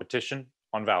global competition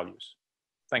on values.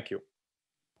 Thank you.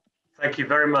 Thank you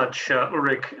very much,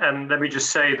 Ulrich. And let me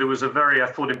just say, there was a very, I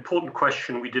thought, important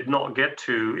question we did not get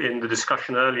to in the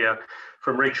discussion earlier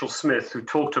from Rachel Smith, who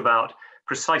talked about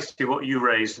precisely what you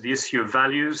raised, the issue of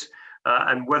values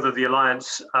and whether the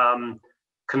alliance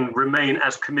can remain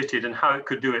as committed and how it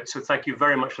could do it. So thank you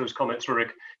very much for those comments,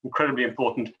 Ulrich. Incredibly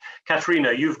important.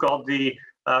 Katrina, you've got the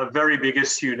very big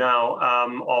issue now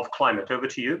of climate. Over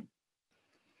to you.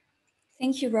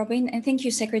 Thank you, Robin, and thank you,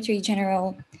 Secretary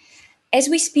General. As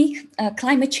we speak,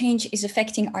 climate change is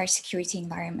affecting our security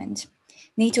environment.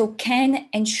 NATO can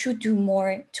and should do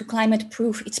more to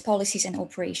climate-proof its policies and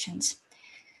operations.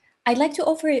 I'd like to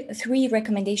offer 3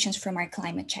 recommendations from our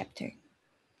climate chapter.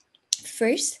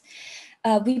 First,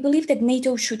 we believe that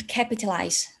NATO should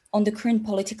capitalize on the current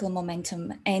political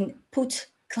momentum and put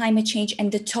climate change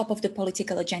at the top of the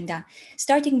political agenda,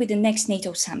 starting with the next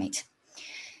NATO summit.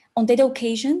 On that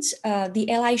occasion, the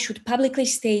allies should publicly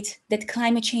state that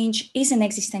climate change is an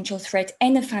existential threat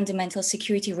and a fundamental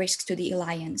security risk to the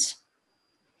alliance.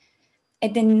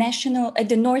 At the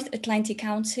North Atlantic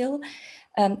Council,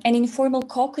 an informal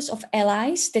caucus of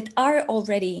allies that are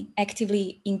already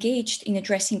actively engaged in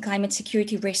addressing climate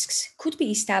security risks could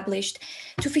be established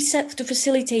to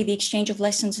facilitate the exchange of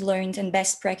lessons learned and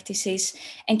best practices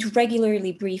and to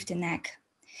regularly brief the NAC.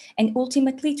 And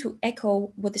ultimately, to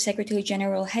echo what the Secretary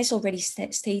General has already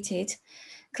stated,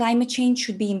 climate change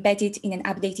should be embedded in an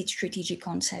updated strategic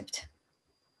concept.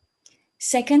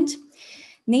 Second,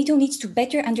 NATO needs to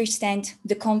better understand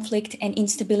the conflict and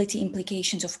instability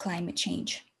implications of climate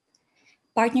change.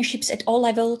 Partnerships at all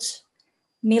levels,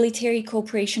 military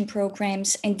cooperation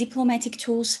programs, and diplomatic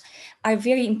tools are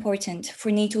very important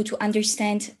for NATO to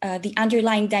understand the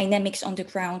underlying dynamics on the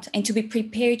ground and to be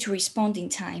prepared to respond in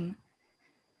time.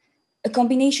 A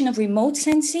combination of remote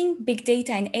sensing, big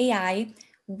data, and AI,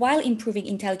 while improving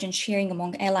intelligence sharing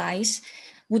among allies,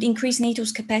 would increase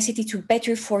NATO's capacity to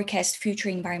better forecast future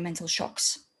environmental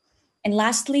shocks. And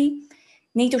lastly,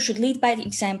 NATO should lead by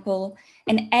example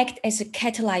and act as a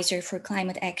catalyzer for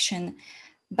climate action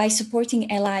by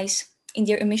supporting allies in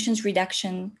their emissions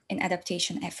reduction and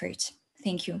adaptation efforts.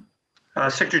 Thank you.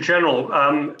 Secretary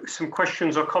General, some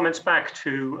questions or comments back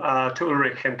to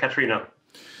Ulrich and Katrina.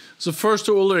 So first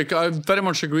to Ulrich, I very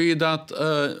much agree that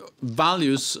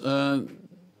values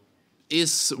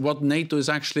is what NATO is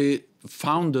actually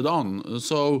founded on.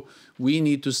 So we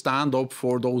need to stand up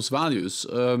for those values.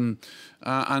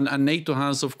 And NATO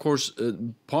has, of course,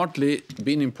 partly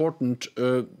been important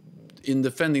in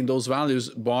defending those values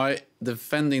by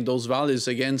defending those values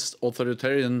against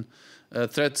authoritarian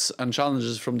threats and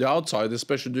challenges from the outside,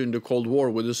 especially during the Cold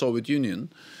War with the Soviet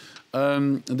Union.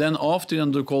 Then after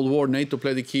the Cold War, NATO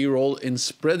played a key role in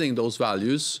spreading those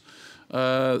values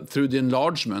through the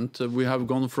enlargement. We have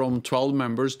gone from 12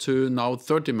 members to now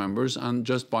 30 members, and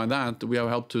just by that we have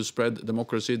helped to spread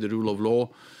democracy, the rule of law,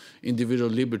 individual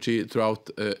liberty throughout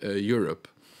Europe.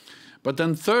 But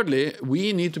then thirdly,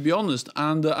 we need to be honest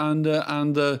and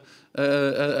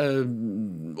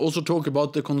also talk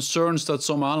about the concerns that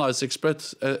some allies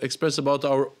express about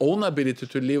our own ability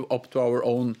to live up to our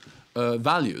own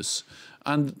values.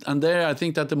 And there I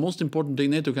think that the most important thing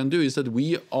NATO can do is that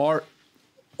we are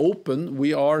open,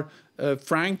 we are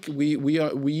frank,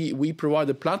 we provide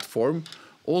a platform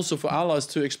also for allies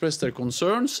to express their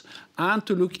concerns and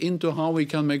to look into how we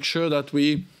can make sure that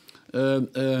we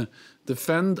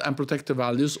defend and protect the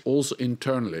values also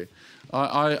internally.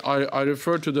 I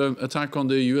refer to the attack on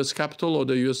the US Capitol or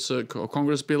the US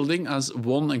Congress building as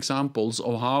one example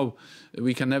of how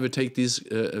we can never take these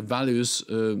values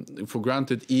for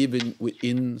granted even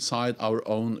inside our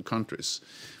own countries.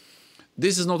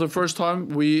 This is not the first time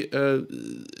we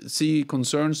see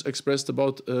concerns expressed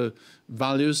about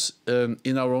values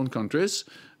in our own countries,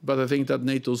 but I think that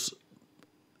NATO's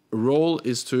role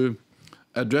is to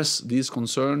address these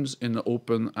concerns in an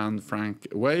open and frank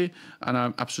way, and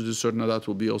I'm absolutely certain that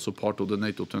will be also part of the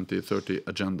NATO 2030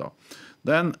 agenda.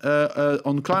 Then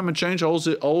on climate change, I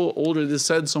also already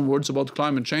said some words about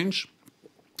climate change.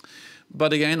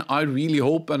 But again, I really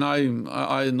hope, and I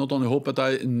not only hope, but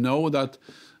I know that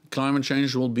climate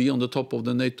change will be on the top of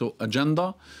the NATO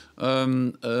agenda.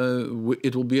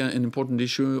 It will be an important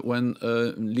issue when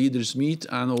leaders meet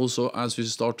and also as we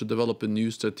start to develop a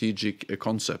new strategic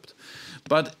concept.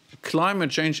 But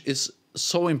climate change is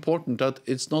so important that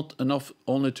it's not enough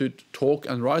only to talk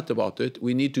and write about it.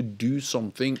 We need to do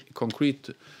something concrete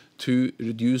to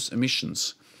reduce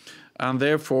emissions. And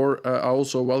therefore, I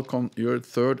also welcome your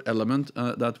third element,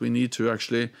 that we need to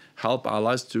actually help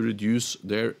allies to reduce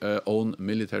their own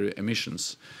military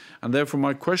emissions. And therefore,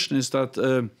 my question is that,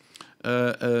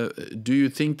 do you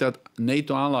think that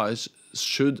NATO allies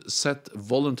should set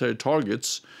voluntary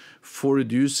targets for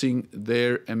reducing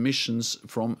their emissions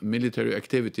from military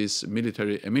activities,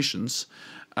 military emissions?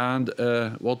 And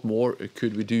what more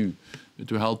could we do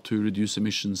to help to reduce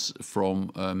emissions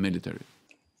from military?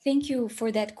 Thank you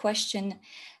for that question.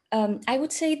 I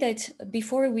would say that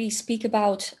before we speak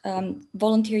about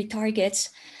voluntary targets,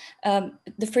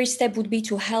 the first step would be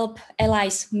to help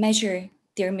allies measure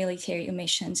their military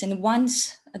emissions. And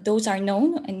once those are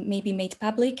known and maybe made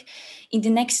public, in the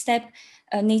next step,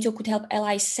 NATO could help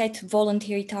allies set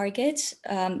voluntary targets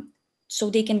so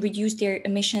they can reduce their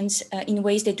emissions in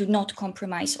ways that do not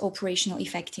compromise operational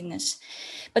effectiveness.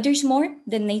 But there's more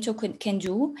that NATO can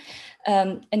do.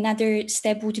 Another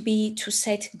step would be to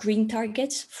set green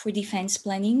targets for defense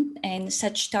planning, and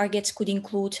such targets could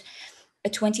include a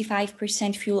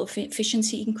 25% fuel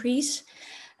efficiency increase,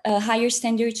 higher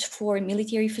standards for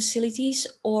military facilities,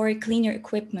 or cleaner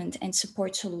equipment and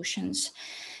support solutions.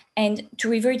 And to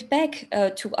revert back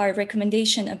to our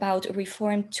recommendation about a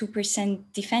reformed 2%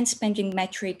 defense spending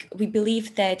metric, we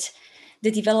believe that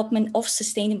the development of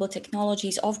sustainable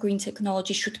technologies, of green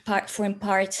technology, should form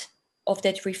part of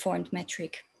that reformed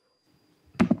metric.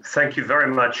 Thank you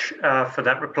very much for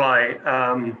that reply,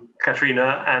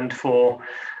 Katrina, and for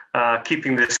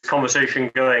keeping this conversation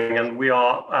going. And we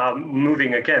are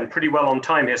moving again pretty well on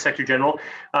time here, Secretary General.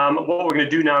 What we're going to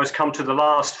do now is come to the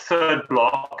last third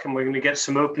block, and we're going to get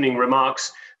some opening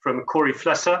remarks from Corey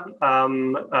Flesser,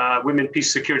 Women,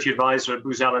 Peace, Security Advisor at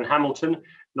Booz Allen Hamilton,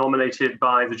 nominated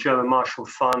by the German Marshall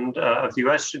Fund of the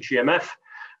US, GMF.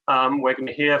 We're going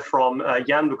to hear from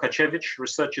Jan Lukaczewicz,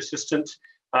 Research Assistant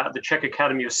at the Czech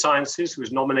Academy of Sciences, who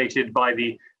was nominated by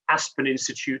the Aspen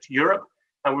Institute Europe.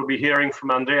 And we'll be hearing from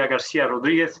Andrea Garcia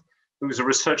Rodriguez, who is a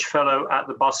research fellow at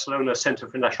the Barcelona Center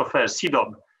for National Affairs,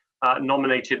 CIDOB,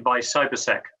 nominated by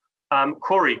Cybersec.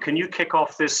 Corey, can you kick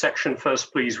off this section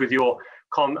first, please, with your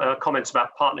comments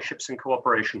about partnerships and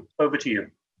cooperation? Over to you.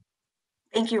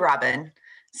 Thank you, Robin.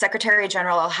 Secretary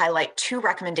General, I'll highlight two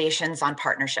recommendations on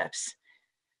partnerships.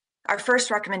 Our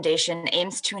first recommendation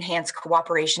aims to enhance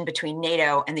cooperation between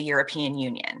NATO and the European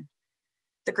Union.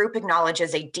 The group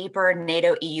acknowledges a deeper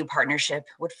NATO-EU partnership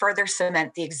would further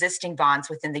cement the existing bonds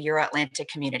within the Euro-Atlantic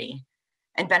community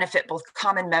and benefit both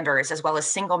common members as well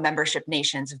as single membership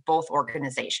nations of both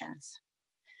organizations.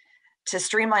 To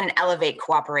streamline and elevate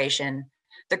cooperation,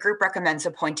 the group recommends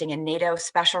appointing a NATO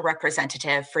special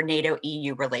representative for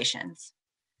NATO-EU relations.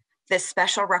 This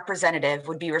special representative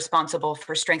would be responsible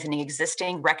for strengthening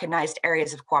existing recognized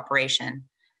areas of cooperation,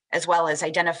 as well as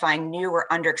identifying new or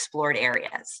underexplored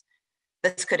areas.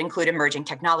 This could include emerging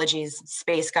technologies,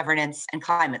 space governance, and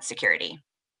climate security.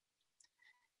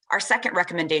 Our second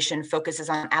recommendation focuses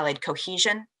on allied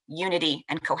cohesion, unity,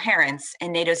 and coherence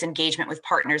in NATO's engagement with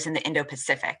partners in the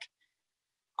Indo-Pacific.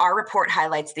 Our report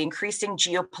highlights the increasing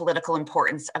geopolitical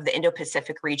importance of the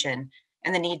Indo-Pacific region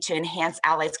and the need to enhance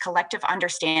allies' collective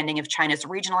understanding of China's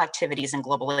regional activities and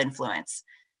global influence.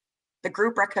 The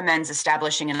group recommends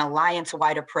establishing an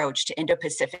alliance-wide approach to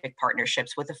Indo-Pacific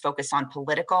partnerships with a focus on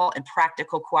political and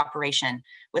practical cooperation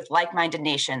with like-minded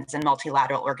nations and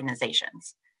multilateral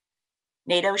organizations.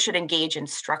 NATO should engage in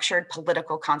structured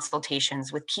political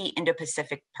consultations with key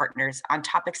Indo-Pacific partners on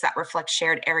topics that reflect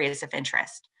shared areas of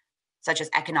interest, such as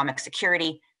economic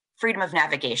security, freedom of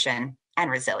navigation,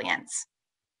 and resilience.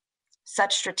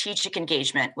 Such strategic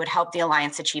engagement would help the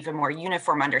alliance achieve a more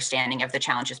uniform understanding of the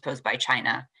challenges posed by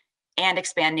China and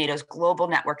expand NATO's global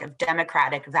network of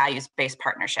democratic, values-based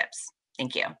partnerships.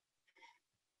 Thank you.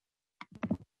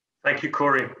 Thank you,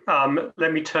 Corey.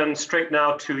 Let me turn straight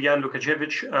now to Jan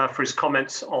Lukasiewicz for his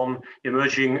comments on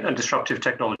emerging and disruptive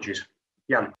technologies.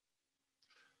 Jan.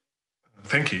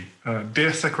 Thank you.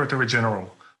 Dear Secretary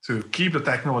General, to keep the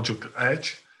technological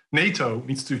edge, NATO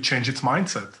needs to change its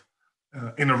mindset.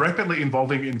 In a rapidly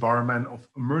evolving environment of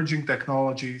emerging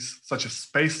technologies, such as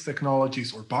space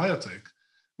technologies or biotech,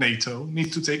 NATO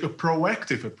needs to take a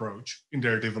proactive approach in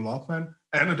their development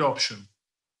and adoption.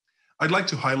 I'd like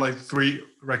to highlight 3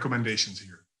 recommendations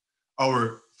here.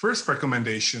 Our first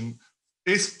recommendation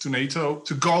is to NATO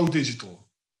to go digital.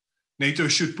 NATO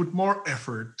should put more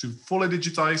effort to fully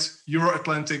digitize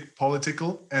Euro-Atlantic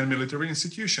political and military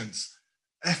institutions.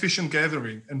 Efficient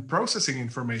gathering and processing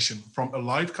information from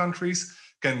allied countries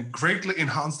can greatly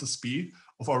enhance the speed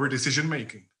of our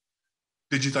decision-making.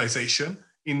 Digitization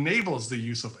enables the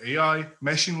use of AI,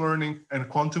 machine learning, and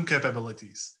quantum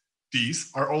capabilities.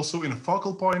 These are also in a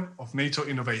focal point of NATO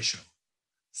innovation.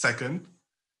 Second,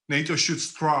 NATO should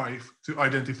strive to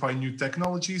identify new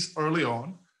technologies early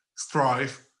on,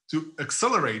 strive to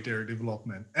accelerate their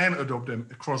development and adopt them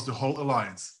across the whole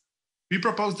alliance. We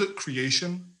propose the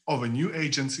creation of a new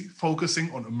agency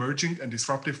focusing on emerging and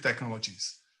disruptive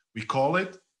technologies. We call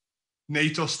it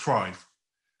NATO Strive.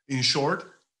 In short,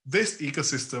 this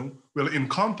ecosystem will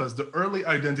encompass the early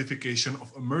identification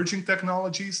of emerging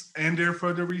technologies and their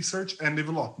further research and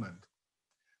development.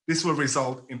 This will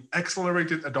result in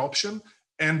accelerated adoption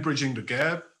and bridging the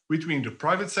gap between the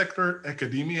private sector,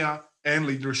 academia, and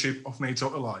leadership of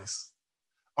NATO allies.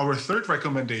 Our third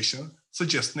recommendation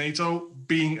suggests NATO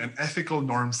being an ethical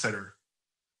norm setter.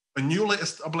 A newly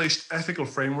established ethical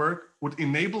framework would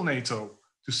enable NATO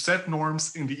to set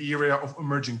norms in the area of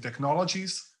emerging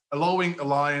technologies, allowing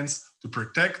alliance to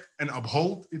protect and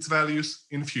uphold its values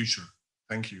in future.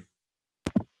 Thank you.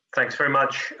 Thanks very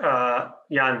much,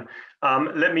 Jan.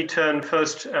 Let me turn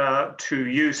first to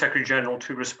you, Secretary General,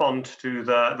 to respond to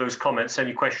those comments,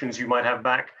 any questions you might have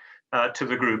back to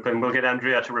the group, and we'll get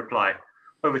Andrea to reply.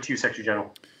 Over to you, Secretary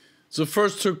General. So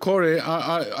first to Corey,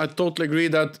 I totally agree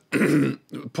that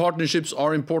partnerships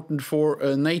are important for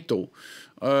NATO.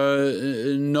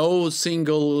 No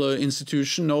single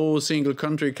institution, no single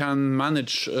country can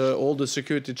manage all the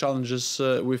security challenges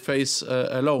we face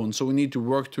alone. So we need to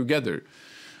work together.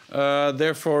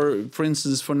 Therefore, for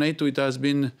instance, for NATO, it has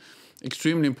been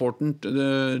extremely important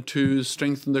to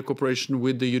strengthen the cooperation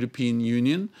with the European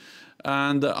Union.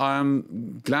 And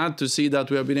I'm glad to see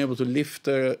that we have been able to lift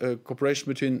cooperation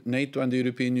between NATO and the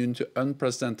European Union to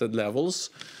unprecedented levels.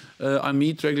 I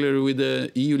meet regularly with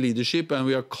the EU leadership, and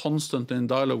we are constantly in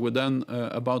dialogue with them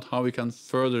about how we can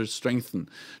further strengthen.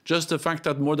 Just the fact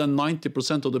that more than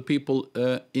 90% of the people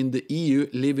in the EU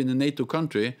live in a NATO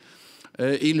country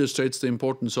illustrates the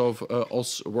importance of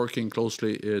us working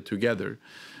closely together.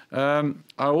 I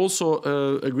also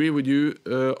agree with you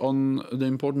on the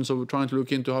importance of trying to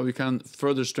look into how we can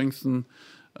further strengthen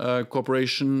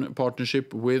cooperation,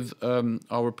 partnership with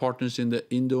our partners in the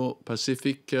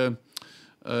Indo-Pacific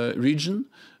region.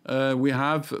 We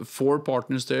have 4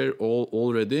 partners there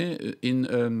already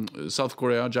in South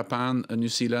Korea, Japan, New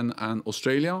Zealand, and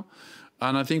Australia.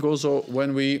 And I think also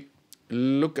when we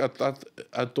look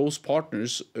at those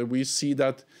partners, we see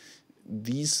that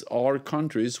these are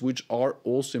countries which are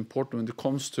also important when it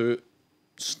comes to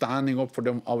standing up for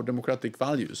our democratic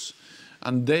values.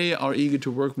 And they are eager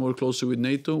to work more closely with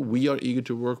NATO. We are eager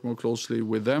to work more closely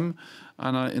with them.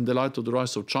 And in the light of the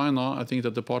rise of China, I think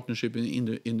that the partnership in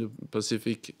the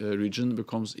Pacific region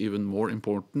becomes even more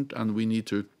important. And we need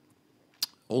to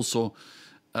also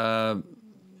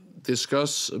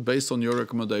discuss, based on your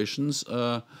recommendations,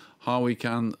 how we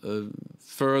can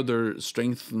further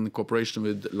strengthen cooperation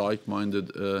with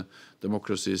like-minded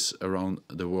democracies around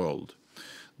the world.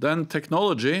 Then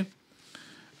technology.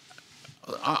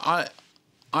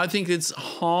 I think it's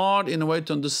hard in a way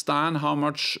to understand how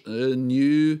much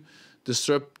new,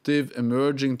 disruptive,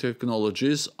 emerging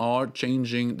technologies are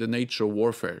changing the nature of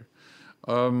warfare.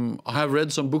 I have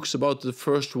read some books about the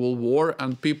First World War,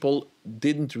 and people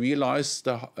didn't realize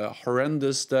the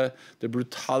horrendous, the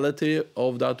brutality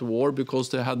of that war, because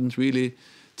they hadn't really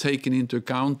taken into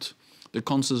account the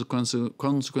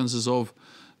consequences of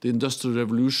the Industrial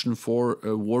Revolution for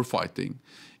war fighting.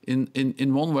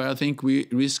 In one way, I think we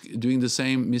risk doing the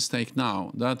same mistake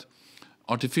now, that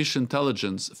artificial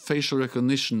intelligence, facial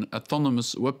recognition,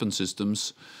 autonomous weapon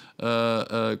systems,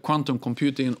 quantum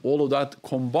computing, all of that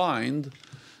combined,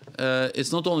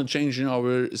 it's not only changing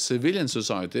our civilian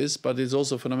societies, but it's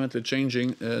also fundamentally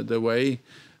changing the way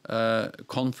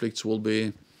conflicts will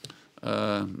be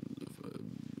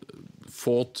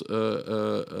fought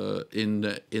in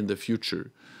the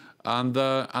future.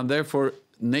 And therefore,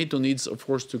 NATO needs, of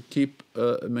course, to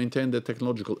maintain the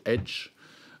technological edge.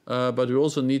 But we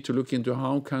also need to look into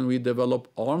how can we develop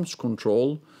arms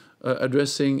control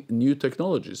addressing new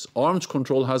technologies. Arms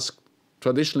control has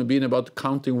traditionally been about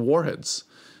counting warheads.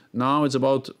 Now it's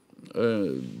about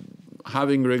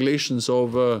having regulations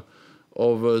of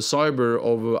cyber,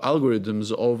 of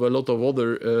algorithms, of a lot of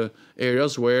other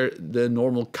areas where the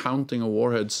normal counting of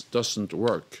warheads doesn't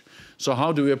work. So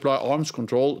how do we apply arms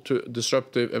control to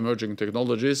disruptive emerging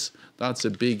technologies? That's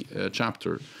a big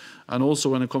chapter. And also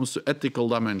when it comes to ethical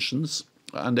dimensions,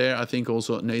 and there I think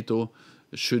also NATO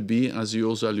should be, as you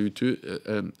also allude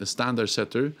to, a standard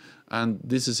setter. And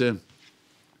this is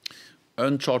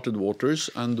uncharted waters,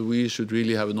 and we should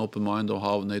really have an open mind of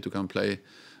how NATO can play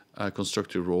a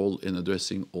constructive role in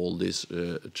addressing all these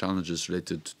challenges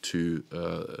related to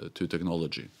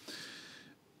technology.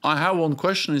 I have one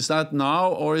question. Is that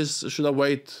now, or should I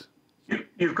wait?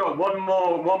 You've got one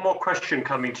more question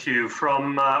coming to you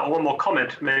from, or one more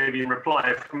comment maybe in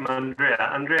reply from Andrea.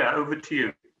 Andrea, over to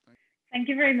you. Thank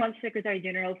you very much, Secretary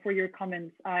General, for your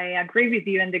comments. I agree with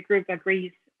you, and the group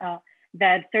agrees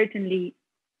that certainly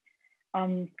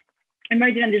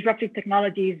emerging and disruptive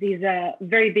technologies is a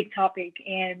very big topic,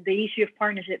 and the issue of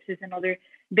partnerships is another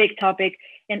big topic.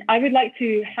 And I would like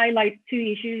to highlight two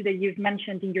issues that you've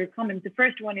mentioned in your comments. The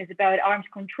first one is about arms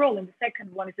control, and the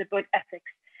second one is about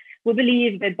ethics. We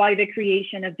believe that by the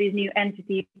creation of this new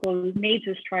entity called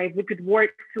NATO Strive, we could work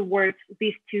towards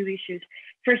these two issues.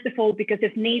 First of all, because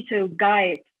if NATO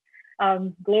guides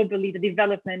globally the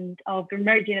development of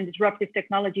emerging and disruptive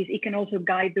technologies, it can also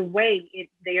guide the way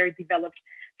they are developed.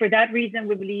 For that reason,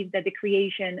 we believe that the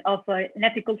creation of an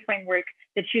ethical framework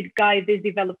that should guide this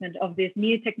development of these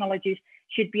new technologies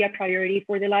should be a priority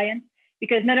for the Alliance,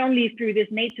 because not only through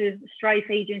this NATO Strive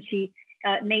agency,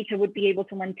 NATO would be able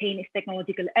to maintain its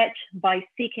technological edge by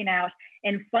seeking out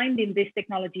and finding these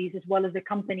technologies, as well as the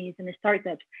companies and the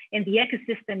startups and the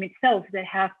ecosystem itself that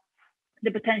have the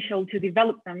potential to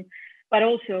develop them, but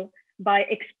also by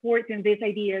exporting these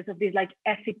ideas of these like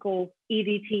ethical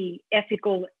EDT,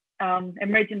 ethical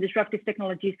emerging disruptive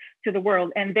technologies to the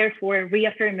world, and therefore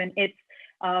reaffirming its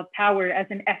power as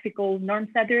an ethical norm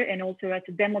setter and also as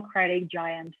a democratic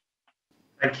giant.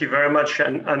 Thank you very much,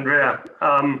 Andrea.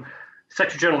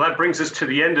 Secretary General, that brings us to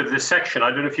the end of this section.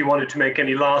 I don't know if you wanted to make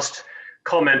any last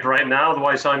comment right now,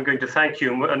 otherwise I'm going to thank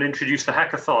you and introduce the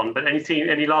hackathon. But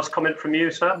any last comment from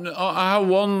you, sir? I have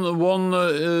one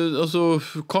also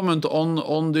comment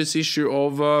on this issue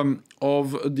of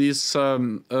this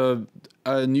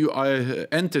new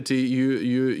entity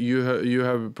you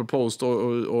have proposed,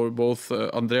 or both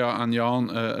Andrea and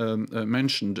Jan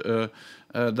mentioned,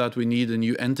 that we need a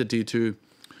new entity to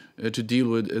deal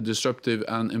with disruptive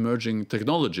and emerging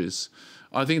technologies.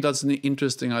 I think that's an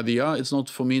interesting idea. It's not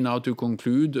for me now to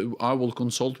conclude. I will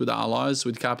consult with allies,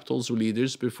 with capitals, with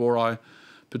leaders before I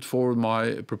put forward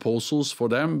my proposals for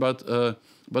them. But I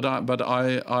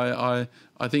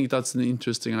think that's an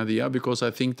interesting idea, because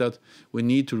I think that we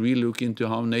need to really look into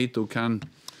how NATO can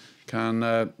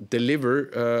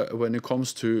deliver when it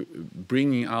comes to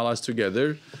bringing allies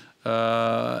together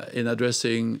in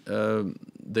addressing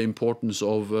the importance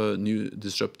of new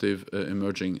disruptive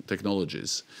emerging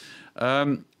technologies.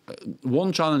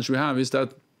 One challenge we have is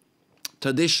that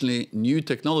traditionally new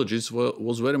technologies were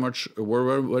very much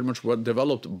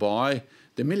developed by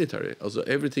the military. Also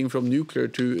everything from nuclear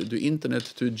to the internet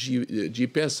to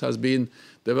GPS has been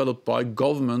developed by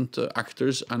government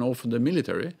actors and often the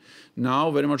military. Now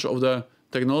very much of the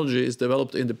technology is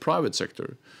developed in the private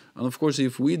sector. And of course,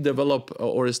 if we develop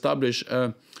or establish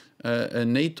a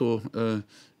NATO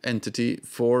entity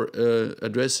for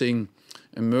addressing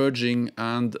emerging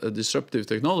and disruptive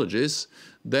technologies,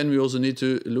 then we also need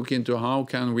to look into how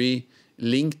can we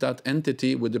link that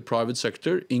entity with the private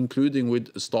sector, including with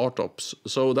startups.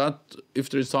 So that, if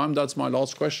there is time, that's my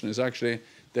last question, is actually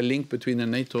the link between a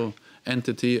NATO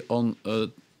entity on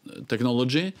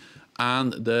technology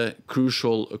and the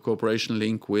crucial cooperation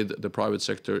link with the private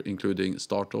sector, including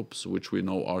startups, which we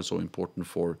know are so important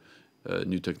for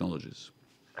new technologies.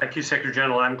 Thank you, Secretary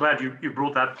General. I'm glad you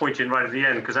brought that point in right at the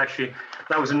end, because actually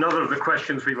that was another of the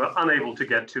questions we were unable to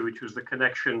get to, which was the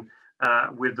connection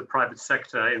with the private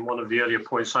sector in one of the earlier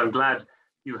points. So I'm glad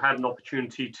you had an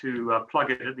opportunity to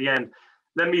plug it at the end.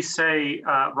 Let me say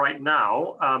right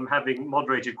now, having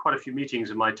moderated quite a few meetings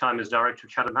in my time as director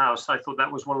of Chatham House, I thought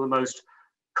that was one of the most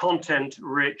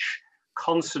content-rich,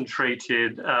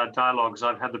 concentrated dialogues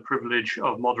I've had the privilege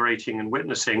of moderating and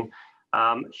witnessing.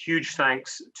 Huge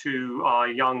thanks to our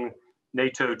young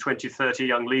NATO 2030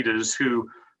 young leaders who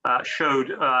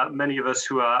showed many of us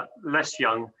who are less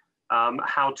young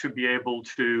how to be able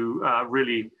to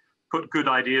really put good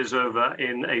ideas over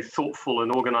in a thoughtful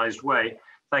and organized way.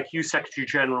 Thank you, Secretary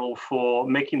General, for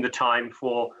making the time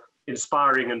for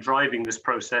inspiring and driving this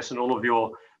process, and all of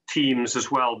your teams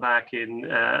as well back in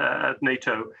at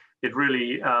NATO. It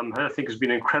really, I think, has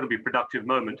been an incredibly productive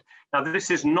moment. Now,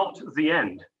 this is not the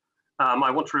end.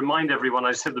 I want to remind everyone,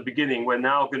 I said at the beginning, we're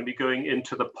now going to be going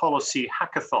into the policy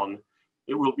hackathon.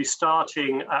 It will be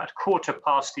starting at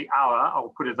 1/4 the hour,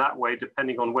 I'll put it that way,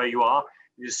 depending on where you are.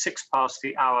 It is 6 past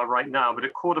the hour right now, but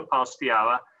at 1/4 the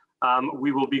hour,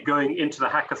 we will be going into the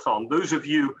hackathon. Those of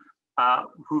you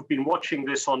who've been watching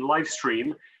this on live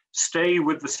stream, stay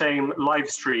with the same live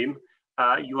stream.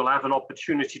 You will have an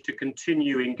opportunity to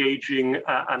continue engaging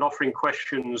and offering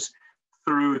questions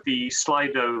through the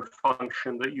Slido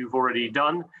function that you've already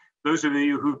done. Those of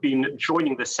you who've been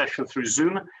joining this session through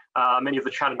Zoom, many of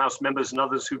the Chatham House members and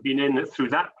others who've been in through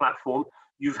that platform,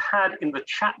 you've had in the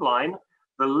chat line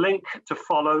the link to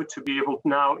follow to be able to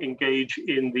now engage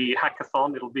in the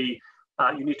hackathon. It'll be,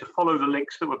 you need to follow the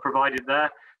links that were provided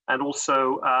there. And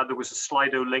also there was a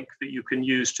Slido link that you can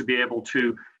use to be able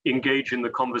to engage in the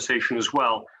conversation as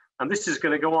well. And this is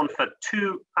going to go on for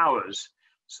 2 hours.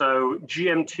 So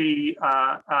GMT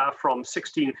from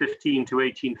 16:15 to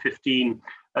 18:15,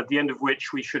 at the end of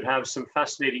which we should have some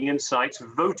fascinating insights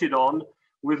voted on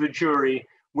with a jury,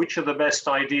 which are the best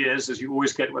ideas, as you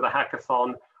always get with a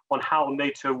hackathon, on how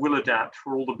NATO will adapt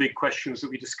for all the big questions that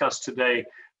we discussed today,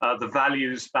 the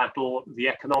values battle, the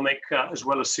economic as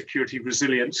well as security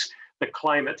resilience, the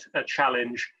climate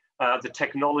challenge, the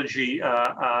technology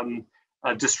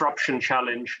disruption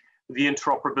challenge, the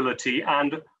interoperability,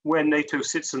 and where NATO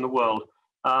sits in the world.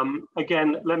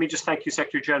 Again, let me just thank you,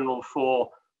 Secretary General,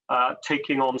 for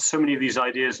taking on so many of these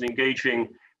ideas and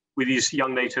engaging with these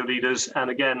young NATO leaders. And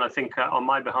again, I think on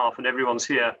my behalf and everyone's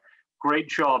here, great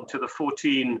job to the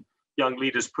 14 young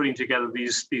leaders putting together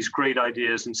these great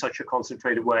ideas in such a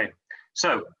concentrated way.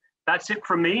 So that's it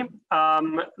from me.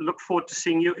 Look forward to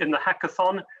seeing you in the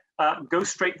hackathon. Go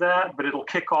straight there, but it'll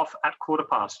kick off at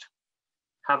 1/4.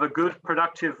 Have a good,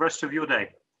 productive rest of your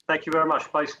day. Thank you very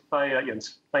much. Bye,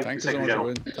 Jens. Thanks so much,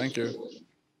 Robin. Thank you.